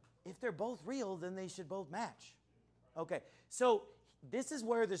 If they're both real, then they should both match. Okay, so this is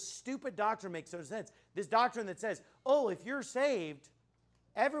where this stupid doctrine makes no sense. This doctrine that says, oh, if you're saved,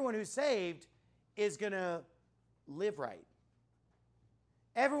 everyone who's saved is going to live right.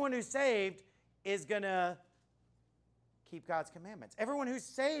 Everyone who's saved is going to keep God's commandments. Everyone who's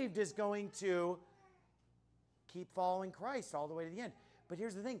saved is going to keep following Christ all the way to the end. But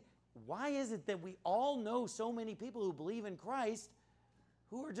here's the thing. Why is it that we all know so many people who believe in Christ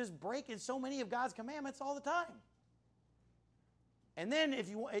who are just breaking so many of God's commandments all the time? And then if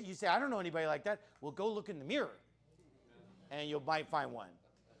you say, I don't know anybody like that, well, go look in the mirror and you might find one.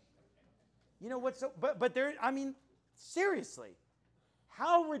 You know what's so, but there, I mean, seriously,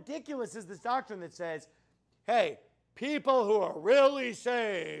 how ridiculous is this doctrine that says, hey, people who are really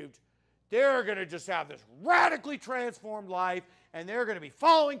saved, they're going to just have this radically transformed life, and they're going to be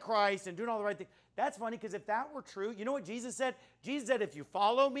following Christ and doing all the right things. That's funny, because if that were true, you know what Jesus said? Jesus said, if you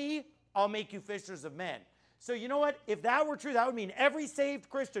follow me, I'll make you fishers of men. So you know what? If that were true, that would mean every saved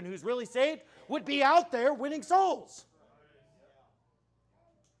Christian who's really saved would be out there winning souls.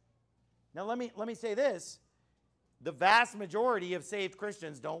 Now let me say this. The vast majority of saved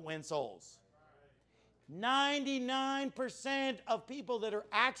Christians don't win souls. 99% of people that are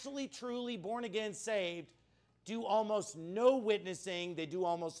actually truly born again saved do almost no witnessing. They do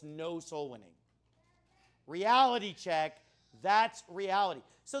almost no soul winning. Reality check, that's reality.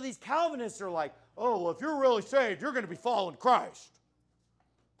 So these Calvinists are like, oh, well, if you're really saved, you're going to be following Christ.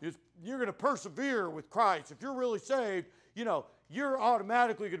 You're going to persevere with Christ. If you're really saved, you know, you're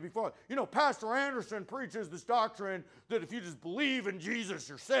automatically going to be following. You know, Pastor Anderson preaches this doctrine that if you just believe in Jesus,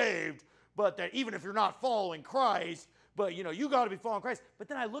 you're saved, but that even if you're not following Christ, but you got to be following Christ. But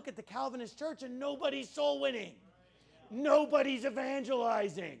then I look at the Calvinist church and nobody's soul winning. Nobody's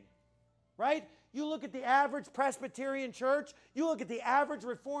evangelizing, right? You look at the average Presbyterian church, you look at the average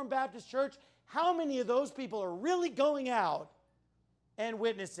Reformed Baptist church, how many of those people are really going out and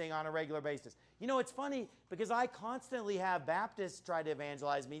witnessing on a regular basis? It's funny because I constantly have Baptists try to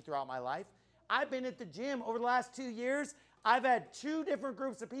evangelize me throughout my life. I've been at the gym over the last 2 years. I've had 2 different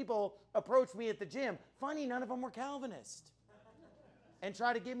groups of people approach me at the gym. Funny, none of them were Calvinist. And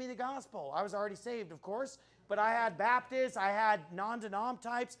try to give me the gospel. I was already saved, of course, but I had Baptists, I had non-denom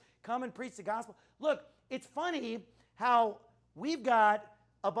types come and preach the gospel. Look, it's funny how we've got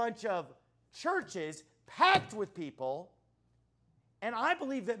a bunch of churches packed with people, and I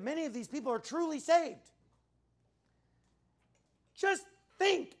believe that many of these people are truly saved. Just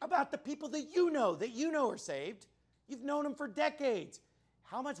think about the people that you know are saved. You've known them for decades.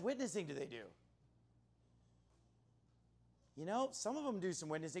 How much witnessing do they do? Some of them do some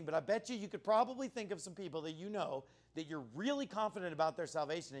witnessing, but I bet you could probably think of some people that that you're really confident about their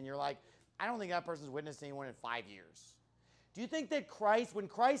salvation, and you're like, I don't think that person's witnessed to anyone in 5 years. Do you think that when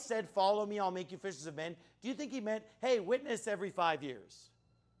Christ said, follow me, I'll make you fishers of men, do you think he meant, hey, witness every 5 years?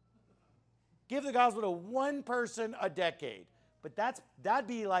 Give the gospel to one person a decade. But that'd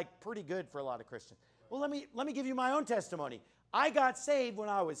be like pretty good for a lot of Christians. Well, let me give you my own testimony. I got saved when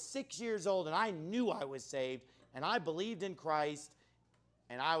I was 6 years old, and I knew I was saved, and I believed in Christ,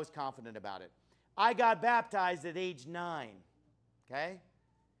 and I was confident about it. I got baptized at age 9, okay?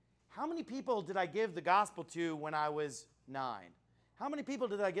 How many people did I give the gospel to when I was 9? How many people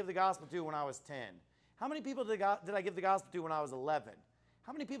did I give the gospel to when I was 10? How many people did I give the gospel to when I was 11?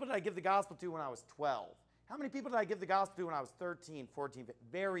 How many people did I give the gospel to when I was 12? How many people did I give the gospel to when I was 13, 14, 15?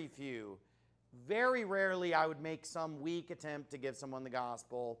 Very few. Very rarely I would make some weak attempt to give someone the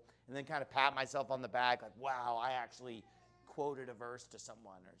gospel and then kind of pat myself on the back like, wow, I actually quoted a verse to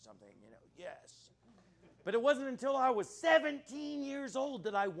someone or something, yes. But it wasn't until I was 17 years old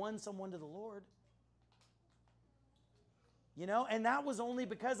that I won someone to the Lord. And that was only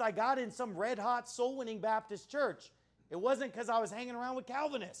because I got in some red-hot soul-winning Baptist church. It wasn't because I was hanging around with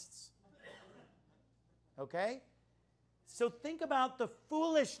Calvinists. Okay? So think about the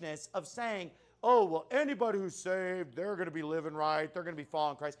foolishness of saying, oh, well, anybody who's saved, they're going to be living right, they're going to be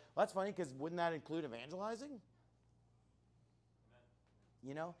following Christ. Well, that's funny because wouldn't that include evangelizing?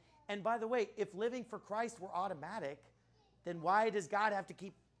 And by the way, if living for Christ were automatic, then why does God have to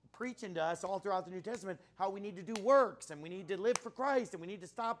keep preaching to us all throughout the New Testament how we need to do works and we need to live for Christ and we need to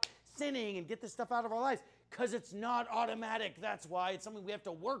stop sinning and get this stuff out of our lives? Because it's not automatic. That's why it's something we have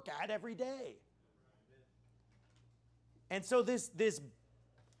to work at every day. And so this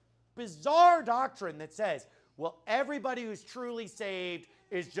bizarre doctrine that says, well, everybody who's truly saved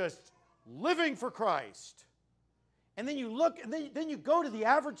is just living for Christ. And then you look, and then you go to the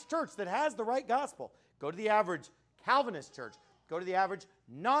average church that has the right gospel. Go to the average Calvinist church. Go to the average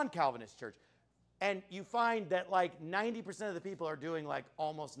non-Calvinist church. And you find that like 90% of the people are doing like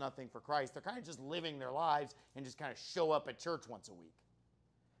almost nothing for Christ. They're kind of just living their lives and just kind of show up at church once a week.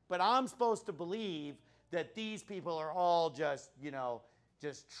 But I'm supposed to believe that these people are all just,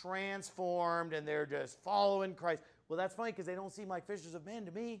 just transformed and they're just following Christ. Well, that's funny because they don't seem like fishers of men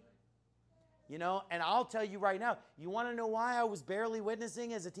to me. And I'll tell you right now, you want to know why I was barely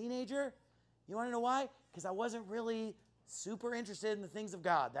witnessing as a teenager? You want to know why? Because I wasn't really super interested in the things of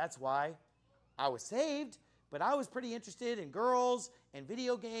God. That's why. I was saved, but I was pretty interested in girls and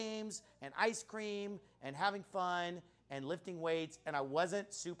video games and ice cream and having fun and lifting weights, and I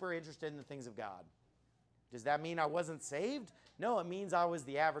wasn't super interested in the things of God. Does that mean I wasn't saved? No, it means I was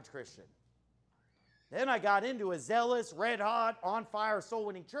the average Christian. Then I got into a zealous, red-hot, on-fire,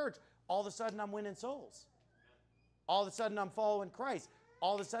 soul-winning church. All of a sudden, I'm winning souls. All of a sudden, I'm following Christ.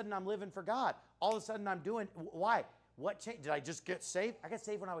 All of a sudden, I'm living for God. All of a sudden, I'm doing... Why? What changed? Did I just get saved? I got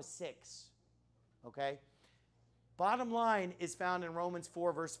saved when I was 6. Okay? Bottom line is found in Romans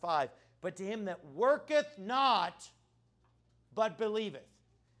 4, verse 5. But to him that worketh not, but believeth.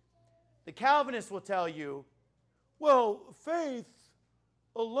 The Calvinists will tell you, well, faith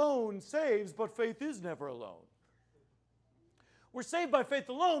alone saves, but faith is never alone. We're saved by faith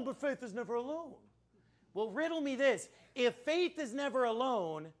alone, but faith is never alone. Well, riddle me this. If faith is never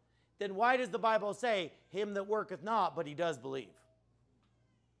alone, then why does the Bible say, him that worketh not, but he does believe?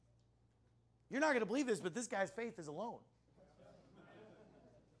 You're not going to believe this, but this guy's faith is alone.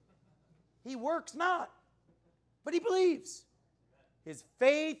 He works not, but he believes. His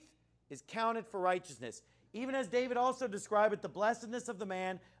faith is counted for righteousness. Even as David also describeth the blessedness of the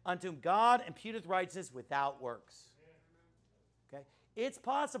man unto whom God imputeth righteousness without works. Okay? It's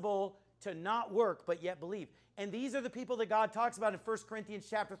possible to not work but yet believe. And these are the people that God talks about in 1 Corinthians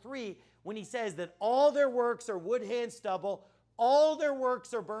chapter 3 when he says that all their works are wood, hay, and stubble. All their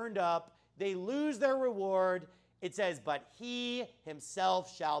works are burned up. They lose their reward. It says, but he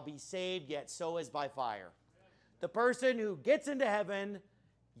himself shall be saved, yet so as by fire. The person who gets into heaven,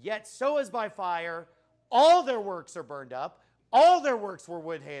 yet so as by fire, all their works are burned up. All their works were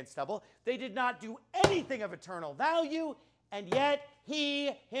wood, hay, and stubble. They did not do anything of eternal value, and yet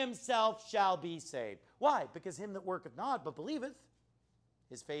he himself shall be saved. Why? Because him that worketh not, but believeth,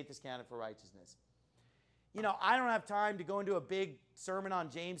 his faith is counted for righteousness. You know, I don't have time to go into a big sermon on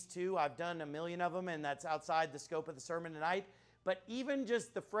James 2. I've done a million of them, and that's outside the scope of the sermon tonight. But even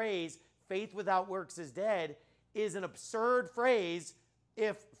just the phrase, faith without works is dead, is an absurd phrase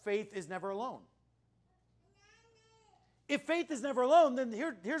if faith is never alone. If faith is never alone, then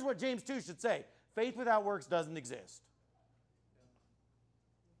here's what James 2 should say. Faith without works doesn't exist.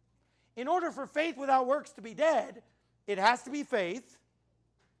 In order for faith without works to be dead, it has to be faith.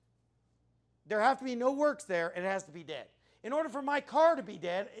 There have to be no works there, and it has to be dead. In order for my car to be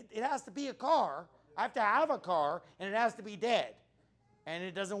dead, it has to be a car. I have to have a car, and it has to be dead. And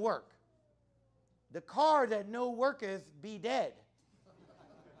it doesn't work. The car that no worketh be dead.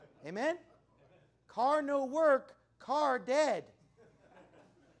 Amen? Car no work, car dead.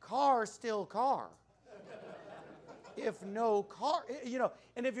 Car still car. If no car, you know,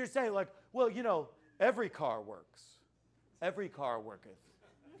 and if you're saying like, well, you know, every car works. Every car worketh.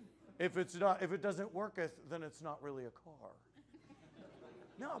 If it doesn't worketh, then it's not really a car.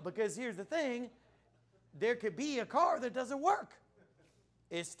 No, because here's the thing. There could be a car that doesn't work.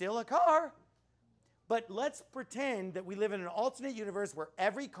 It's still a car. But let's pretend that we live in an alternate universe where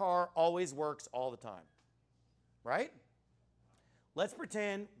every car always works all the time. Right? Let's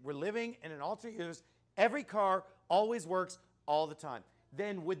pretend we're living in an alternate universe. Every car always works all the time.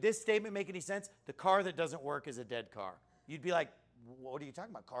 Then would this statement make any sense? The car that doesn't work is a dead car. You'd be like, what are you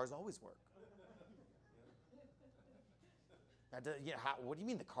talking about? Cars always work. What do you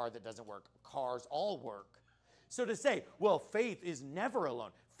mean the car that doesn't work? Cars all work. So to say, well, faith is never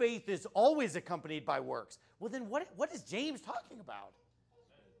alone. Faith is always accompanied by works. Well, then what is James talking about?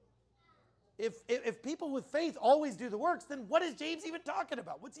 If people with faith always do the works, then what is James even talking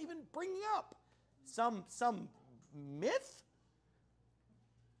about? What's he even bringing up? Some myth?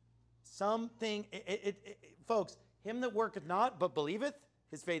 Something, folks, him that worketh not, but believeth,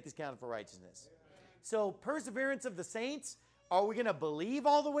 his faith is counted for righteousness. So perseverance of the saints, are we going to believe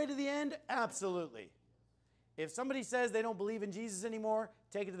all the way to the end? Absolutely. If somebody says they don't believe in Jesus anymore,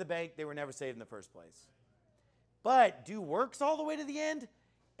 take it to the bank. They were never saved in the first place. But do works all the way to the end?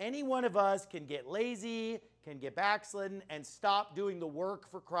 Any one of us can get lazy, can get backslidden, and stop doing the work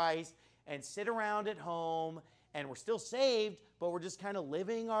for Christ and sit around at home, and we're still saved, but we're just kind of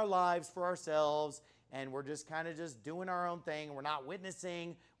living our lives for ourselves, and we're just kind of just doing our own thing. We're not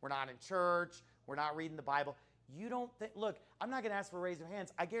witnessing. We're not in church. We're not reading the Bible. You don't think, look, I'm not going to ask for a raise of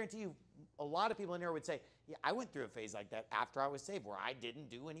hands. I guarantee you a lot of people in here would say, yeah, I went through a phase like that after I was saved where I didn't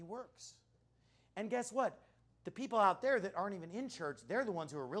do any works. And guess what? The people out there that aren't even in church, they're the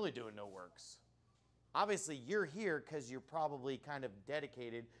ones who are really doing no works. Obviously, you're here because you're probably kind of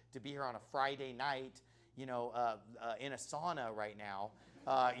dedicated to be here on a Friday night, you know, in a sauna right now,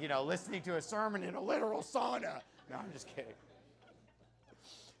 you know, listening to a sermon in a literal sauna. No, I'm just kidding.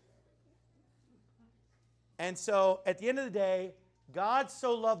 And so, at the end of the day, God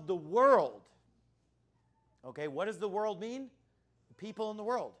so loved the world. Okay, what does the world mean? The people in the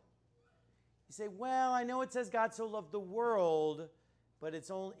world. You say, well, I know it says God so loved the world, but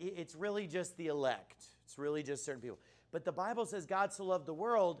it's really just the elect. It's really just certain people. But the Bible says God so loved the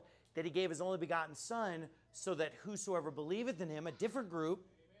world that he gave his only begotten Son so that whosoever believeth in him, a different group,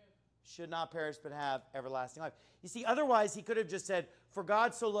 should not perish but have everlasting life. You see, otherwise he could have just said, for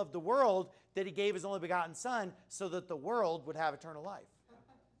God so loved the world that he gave his only begotten Son so that the world would have eternal life.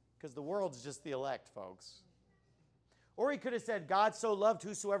 Because the world's just the elect, folks. Or he could have said, God so loved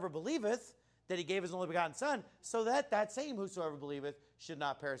whosoever believeth that he gave his only begotten Son so that that same whosoever believeth should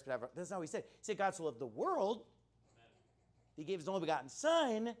not perish but have. That's not what he said. He said God so loved the world he gave his only begotten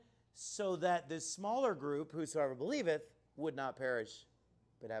Son so that this smaller group, whosoever believeth, would not perish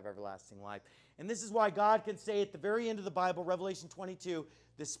but have everlasting life. And this is why God can say at the very end of the Bible, Revelation 22,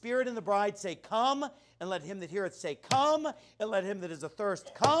 the Spirit and the bride say, come, and let him that heareth say, come, and let him that is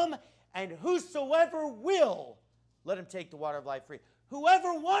athirst come, and whosoever will, let him take the water of life free.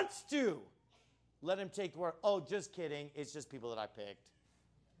 Whoever wants to, let him take the water. Oh, just kidding. It's just people that I picked.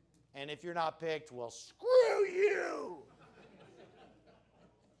 And if you're not picked, well, screw you.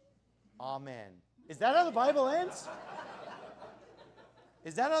 Amen. Is that how the Bible ends?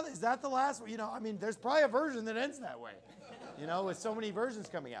 Is that the last one? You know, I mean, there's probably a version that ends that way, you know, with so many versions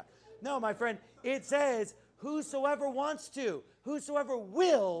coming out. No, my friend, it says, whosoever wants to, whosoever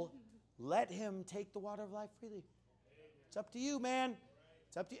will, let him take the water of life freely. It's up to you, man.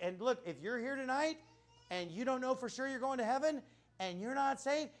 It's up to you. And look, if you're here tonight and you don't know for sure you're going to heaven and you're not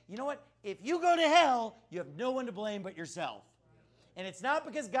saved, you know what? If you go to hell, you have no one to blame but yourself. And it's not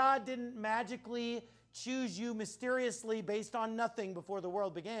because God didn't magically choose you mysteriously based on nothing before the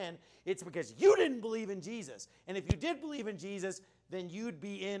world began. It's because you didn't believe in Jesus. And if you did believe in Jesus, then you'd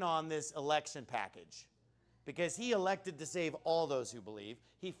be in on this election package. Because he elected to save all those who believe.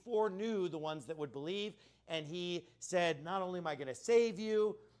 He foreknew the ones that would believe. And he said, not only am I going to save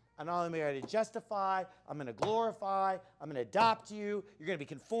you, and not only am I going to justify, I'm going to glorify, I'm going to adopt you, you're going to be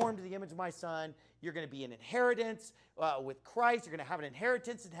conformed to the image of my Son, you're going to be an inheritance with Christ, you're going to have an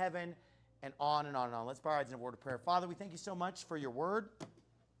inheritance in heaven, and on and on and on. Let's bow our heads in a word of prayer. Father, we thank you so much for your word.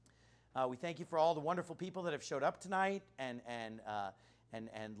 We thank you for all the wonderful people that have showed up tonight and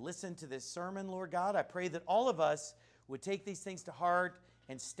listened to this sermon, Lord God. I pray that all of us would take these things to heart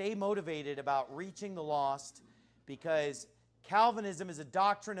and stay motivated about reaching the lost, because Calvinism is a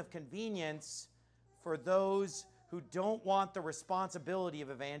doctrine of convenience for those who don't want the responsibility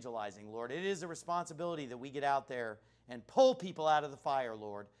of evangelizing, Lord. It is a responsibility that we get out there and pull people out of the fire,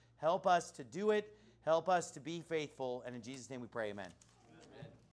 Lord. Help us to do it. Help us to be faithful. And in Jesus' name we pray, amen.